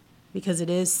because it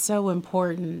is so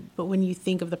important. But when you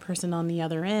think of the person on the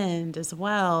other end as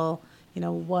well,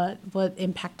 what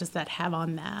impact does that have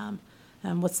on them?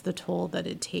 And what's the toll that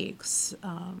it takes?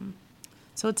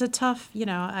 So it's a tough,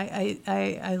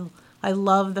 I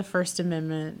love the First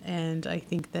Amendment, and I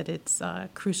think that it's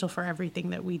crucial for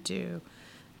everything that we do.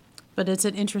 But it's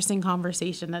an interesting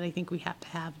conversation that I think we have to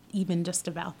have even just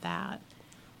about that.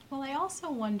 Well, I also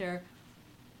wonder,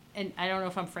 and I don't know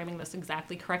if I'm framing this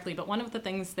exactly correctly, but one of the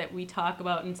things that we talk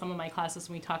about in some of my classes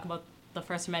when we talk about the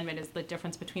First Amendment is the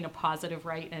difference between a positive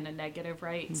right and a negative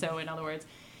right. Mm-hmm. So in other words,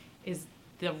 is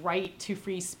the right to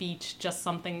free speech just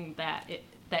something that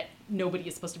nobody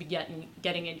is supposed to be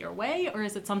getting in your way, or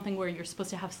is it something where you're supposed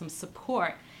to have some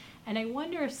support? And I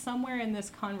wonder if somewhere in this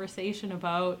conversation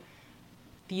about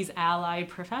these allied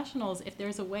professionals, if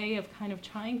there's a way of kind of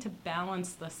trying to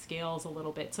balance the scales a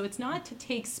little bit. So it's not to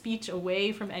take speech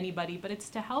away from anybody, but it's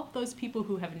to help those people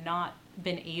who have not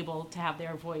been able to have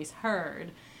their voice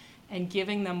heard and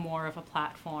giving them more of a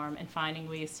platform and finding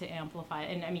ways to amplify.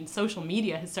 And I mean, social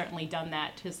media has certainly done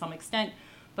that to some extent,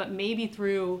 but maybe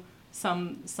through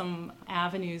some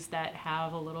avenues that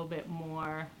have a little bit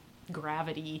more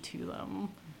gravity to them.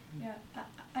 Yeah,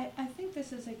 I think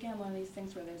this is, again, one of these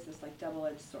things where there's this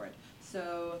double-edged sword.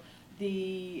 So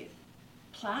the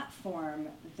platform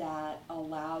that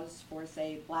allows for,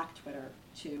 say, Black Twitter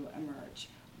to emerge,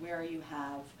 where you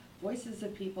have voices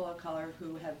of people of color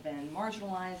who have been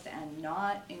marginalized and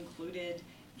not included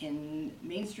in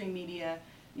mainstream media,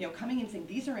 coming and saying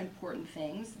these are important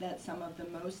things, that some of the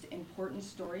most important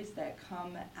stories that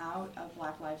come out of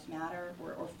Black Lives Matter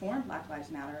or form Black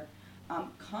Lives Matter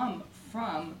come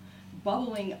from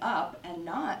bubbling up and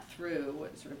not through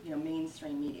sort of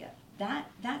mainstream media. That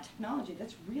technology,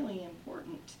 that's really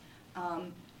important.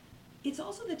 It's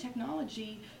also the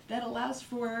technology that allows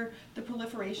for the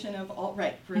proliferation of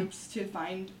alt-right groups to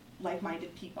find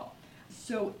like-minded people.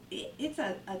 So it's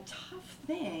a tough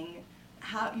thing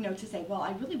how to say, well,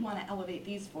 I really want to elevate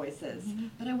these voices, mm-hmm.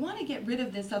 but I want to get rid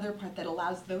of this other part that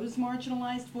allows those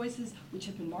marginalized voices, which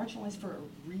have been marginalized for a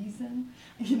reason,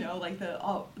 like the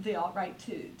alt-right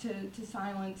to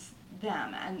silence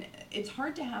them. And it's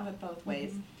hard to have it both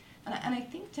ways. Mm-hmm. And I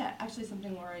think to actually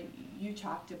something, Laura, you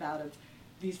talked about of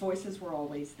these voices were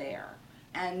always there.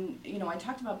 And, I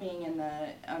talked about being in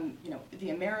the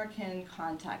American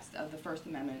context of the First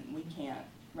Amendment, we can't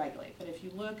regulate. But if you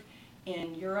look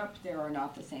In Europe, there are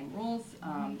not the same rules.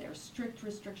 There are strict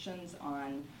restrictions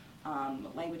on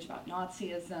language about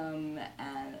Nazism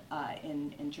and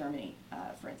in Germany,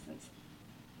 for instance.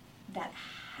 That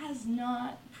has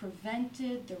not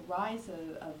prevented the rise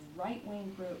of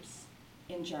right-wing groups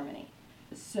in Germany.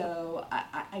 So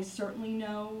I certainly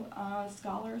know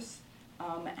scholars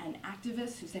and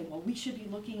activists who say, well, we should be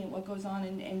looking at what goes on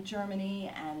in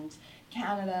Germany and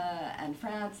Canada and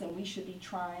France, and we should be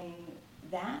trying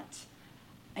that.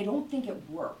 I don't think it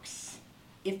works.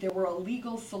 If there were a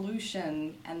legal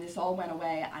solution and this all went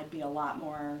away, I'd be a lot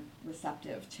more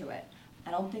receptive to it.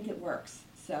 I don't think it works.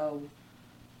 So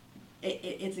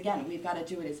it's again, we've got to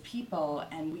do it as people,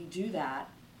 and we do that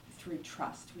through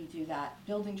trust. We do that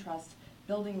building trust,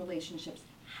 building relationships,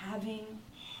 having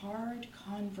hard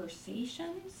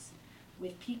conversations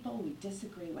with people we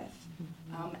disagree with.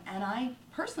 And I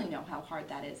personally know how hard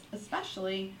that is,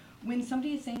 especially when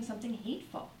somebody is saying something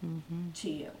hateful to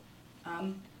you.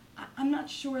 I'm not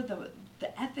sure the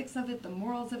ethics of it, the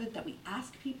morals of it, that we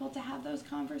ask people to have those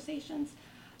conversations.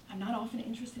 I'm not often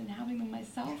interested in having them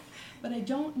myself, but I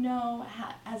don't know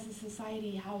as a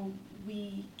society how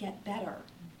we get better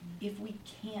if we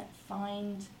can't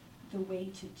find the way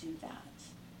to do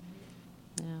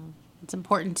that. Yeah. It's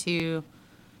important to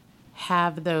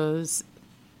have those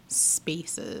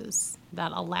spaces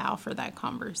that allow for that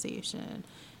conversation,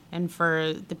 and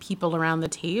for the people around the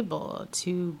table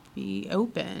to be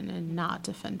open and not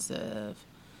defensive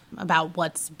about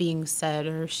what's being said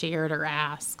or shared or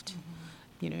asked.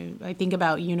 You know, I think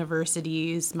about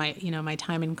universities. My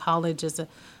time in college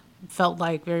felt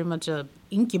like very much a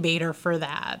incubator for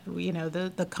that. You know,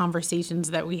 the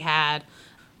conversations that we had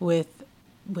with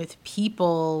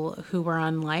people who were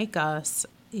unlike us.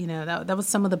 You know, that was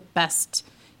some of the best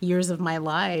years of my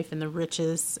life, and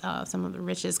some of the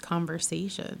richest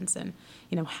conversations. And,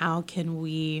 you know, how can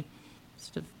we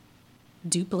sort of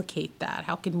duplicate that?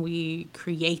 How can we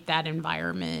create that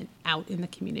environment out in the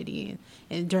community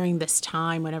and during this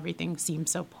time when everything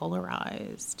seems so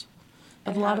polarized?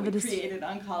 And a lot of it is created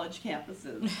on college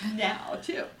campuses now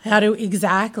too.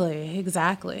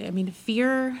 Exactly. I mean,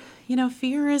 fear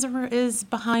is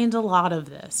behind a lot of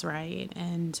this, right?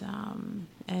 And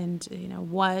you know,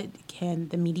 what can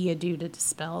the media do to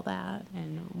dispel that,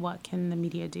 and what can the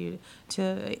media do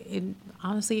to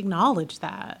honestly acknowledge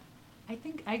that? I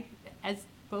think as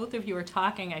both of you were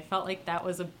talking, I felt like that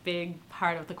was a big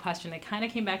part of the question. It kind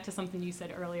of came back to something you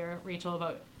said earlier, Rachel,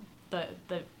 about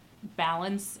the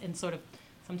balance, and sort of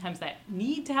sometimes that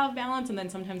need to have balance, and then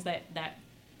sometimes that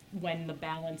when the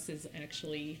balance is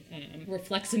actually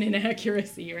reflects an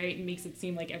inaccuracy, right? And makes it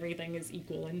seem like everything is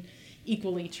equal and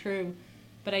equally true.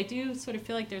 But I do sort of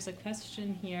feel like there's a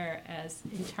question here as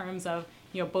in terms of,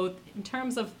 you know, both in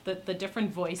terms of the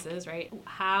different voices, right?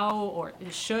 How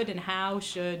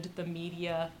should the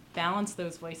media balance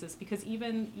those voices? Because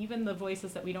even the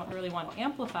voices that we don't really want to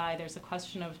amplify, there's a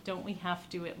question of, don't we have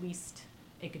to at least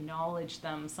acknowledge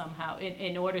them somehow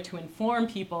in order to inform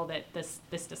people that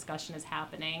this discussion is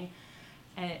happening?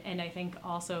 And I think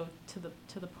also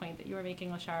to the point that you were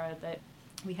making, Lashara, that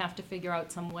we have to figure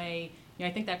out some way. You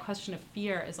know, I think that question of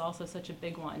fear is also such a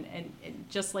big one. And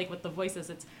just like with the voices,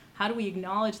 it's how do we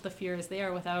acknowledge the fear is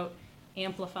there without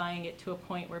amplifying it to a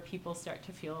point where people start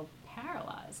to feel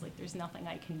paralyzed, like there's nothing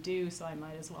I can do, so I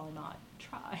might as well not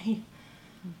try.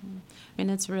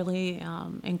 And it's really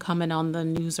incumbent on the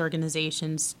news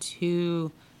organizations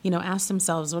to, you know, ask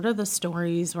themselves, what are the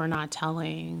stories we're not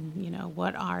telling? You know,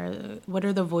 what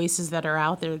are the voices that are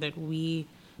out there that we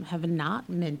have not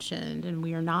mentioned and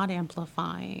we are not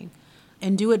amplifying?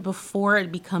 And do it before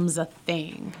it becomes a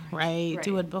thing, right?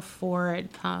 Do it before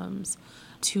it comes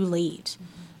too late.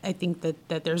 I think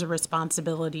that there's a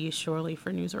responsibility, surely,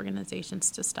 for news organizations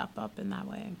to step up in that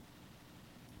way.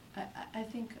 I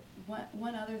think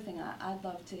one other thing I'd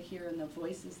love to hear in the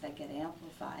voices that get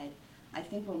amplified, I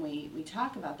think when we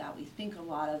talk about that, we think a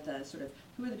lot of the sort of,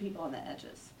 who are the people on the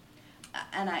edges?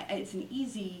 And it's an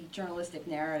easy journalistic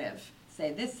narrative.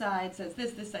 Say this side says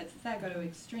this side says that, go to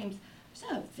extremes.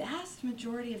 There's a vast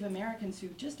majority of Americans who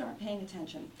just aren't paying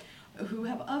attention, who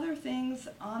have other things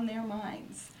on their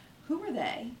minds. Who are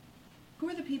they? Who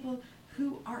are the people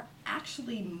who are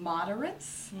actually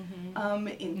moderates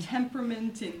in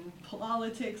temperament, in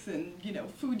politics, and, you know,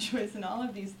 food choice and all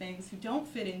of these things, who don't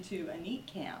fit into a neat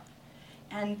camp?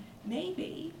 And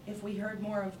maybe if we heard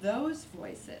more of those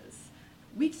voices,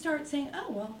 we'd start saying, oh,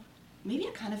 well, maybe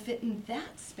I kind of fit in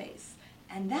that space.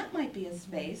 And that might be a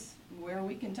space where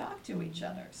we can talk to each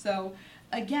other. So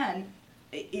again,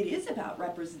 it is about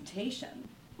representation.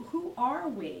 who are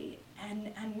we?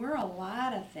 And we're a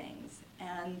lot of things.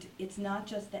 And it's not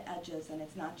just the edges, and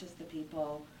it's not just the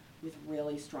people with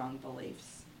really strong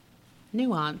beliefs.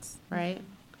 Nuance, right?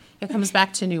 It comes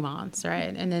back to nuance,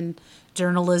 right? And in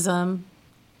journalism,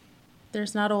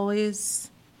 there's not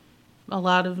always a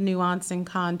lot of nuance and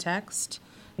context.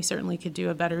 We certainly could do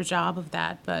a better job of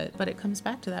that, but it comes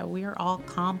back to that. We are all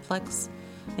complex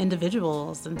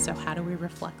individuals, and so how do we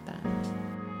reflect that?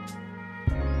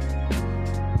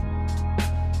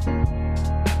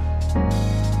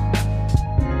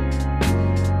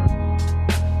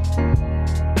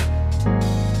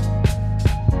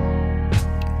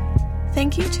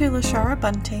 Thank you to Lashara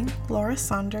Bunting, Laura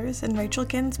Saunders, and Rachel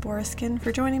Gans-Boriskin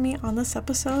for joining me on this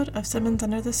episode of Simmons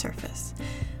Under the Surface.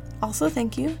 Also,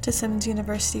 thank you to Simmons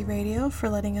University Radio for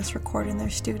letting us record in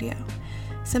their studio.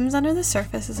 Simmons Under the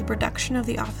Surface is a production of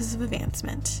the Office of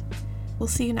Advancement. We'll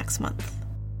see you next month.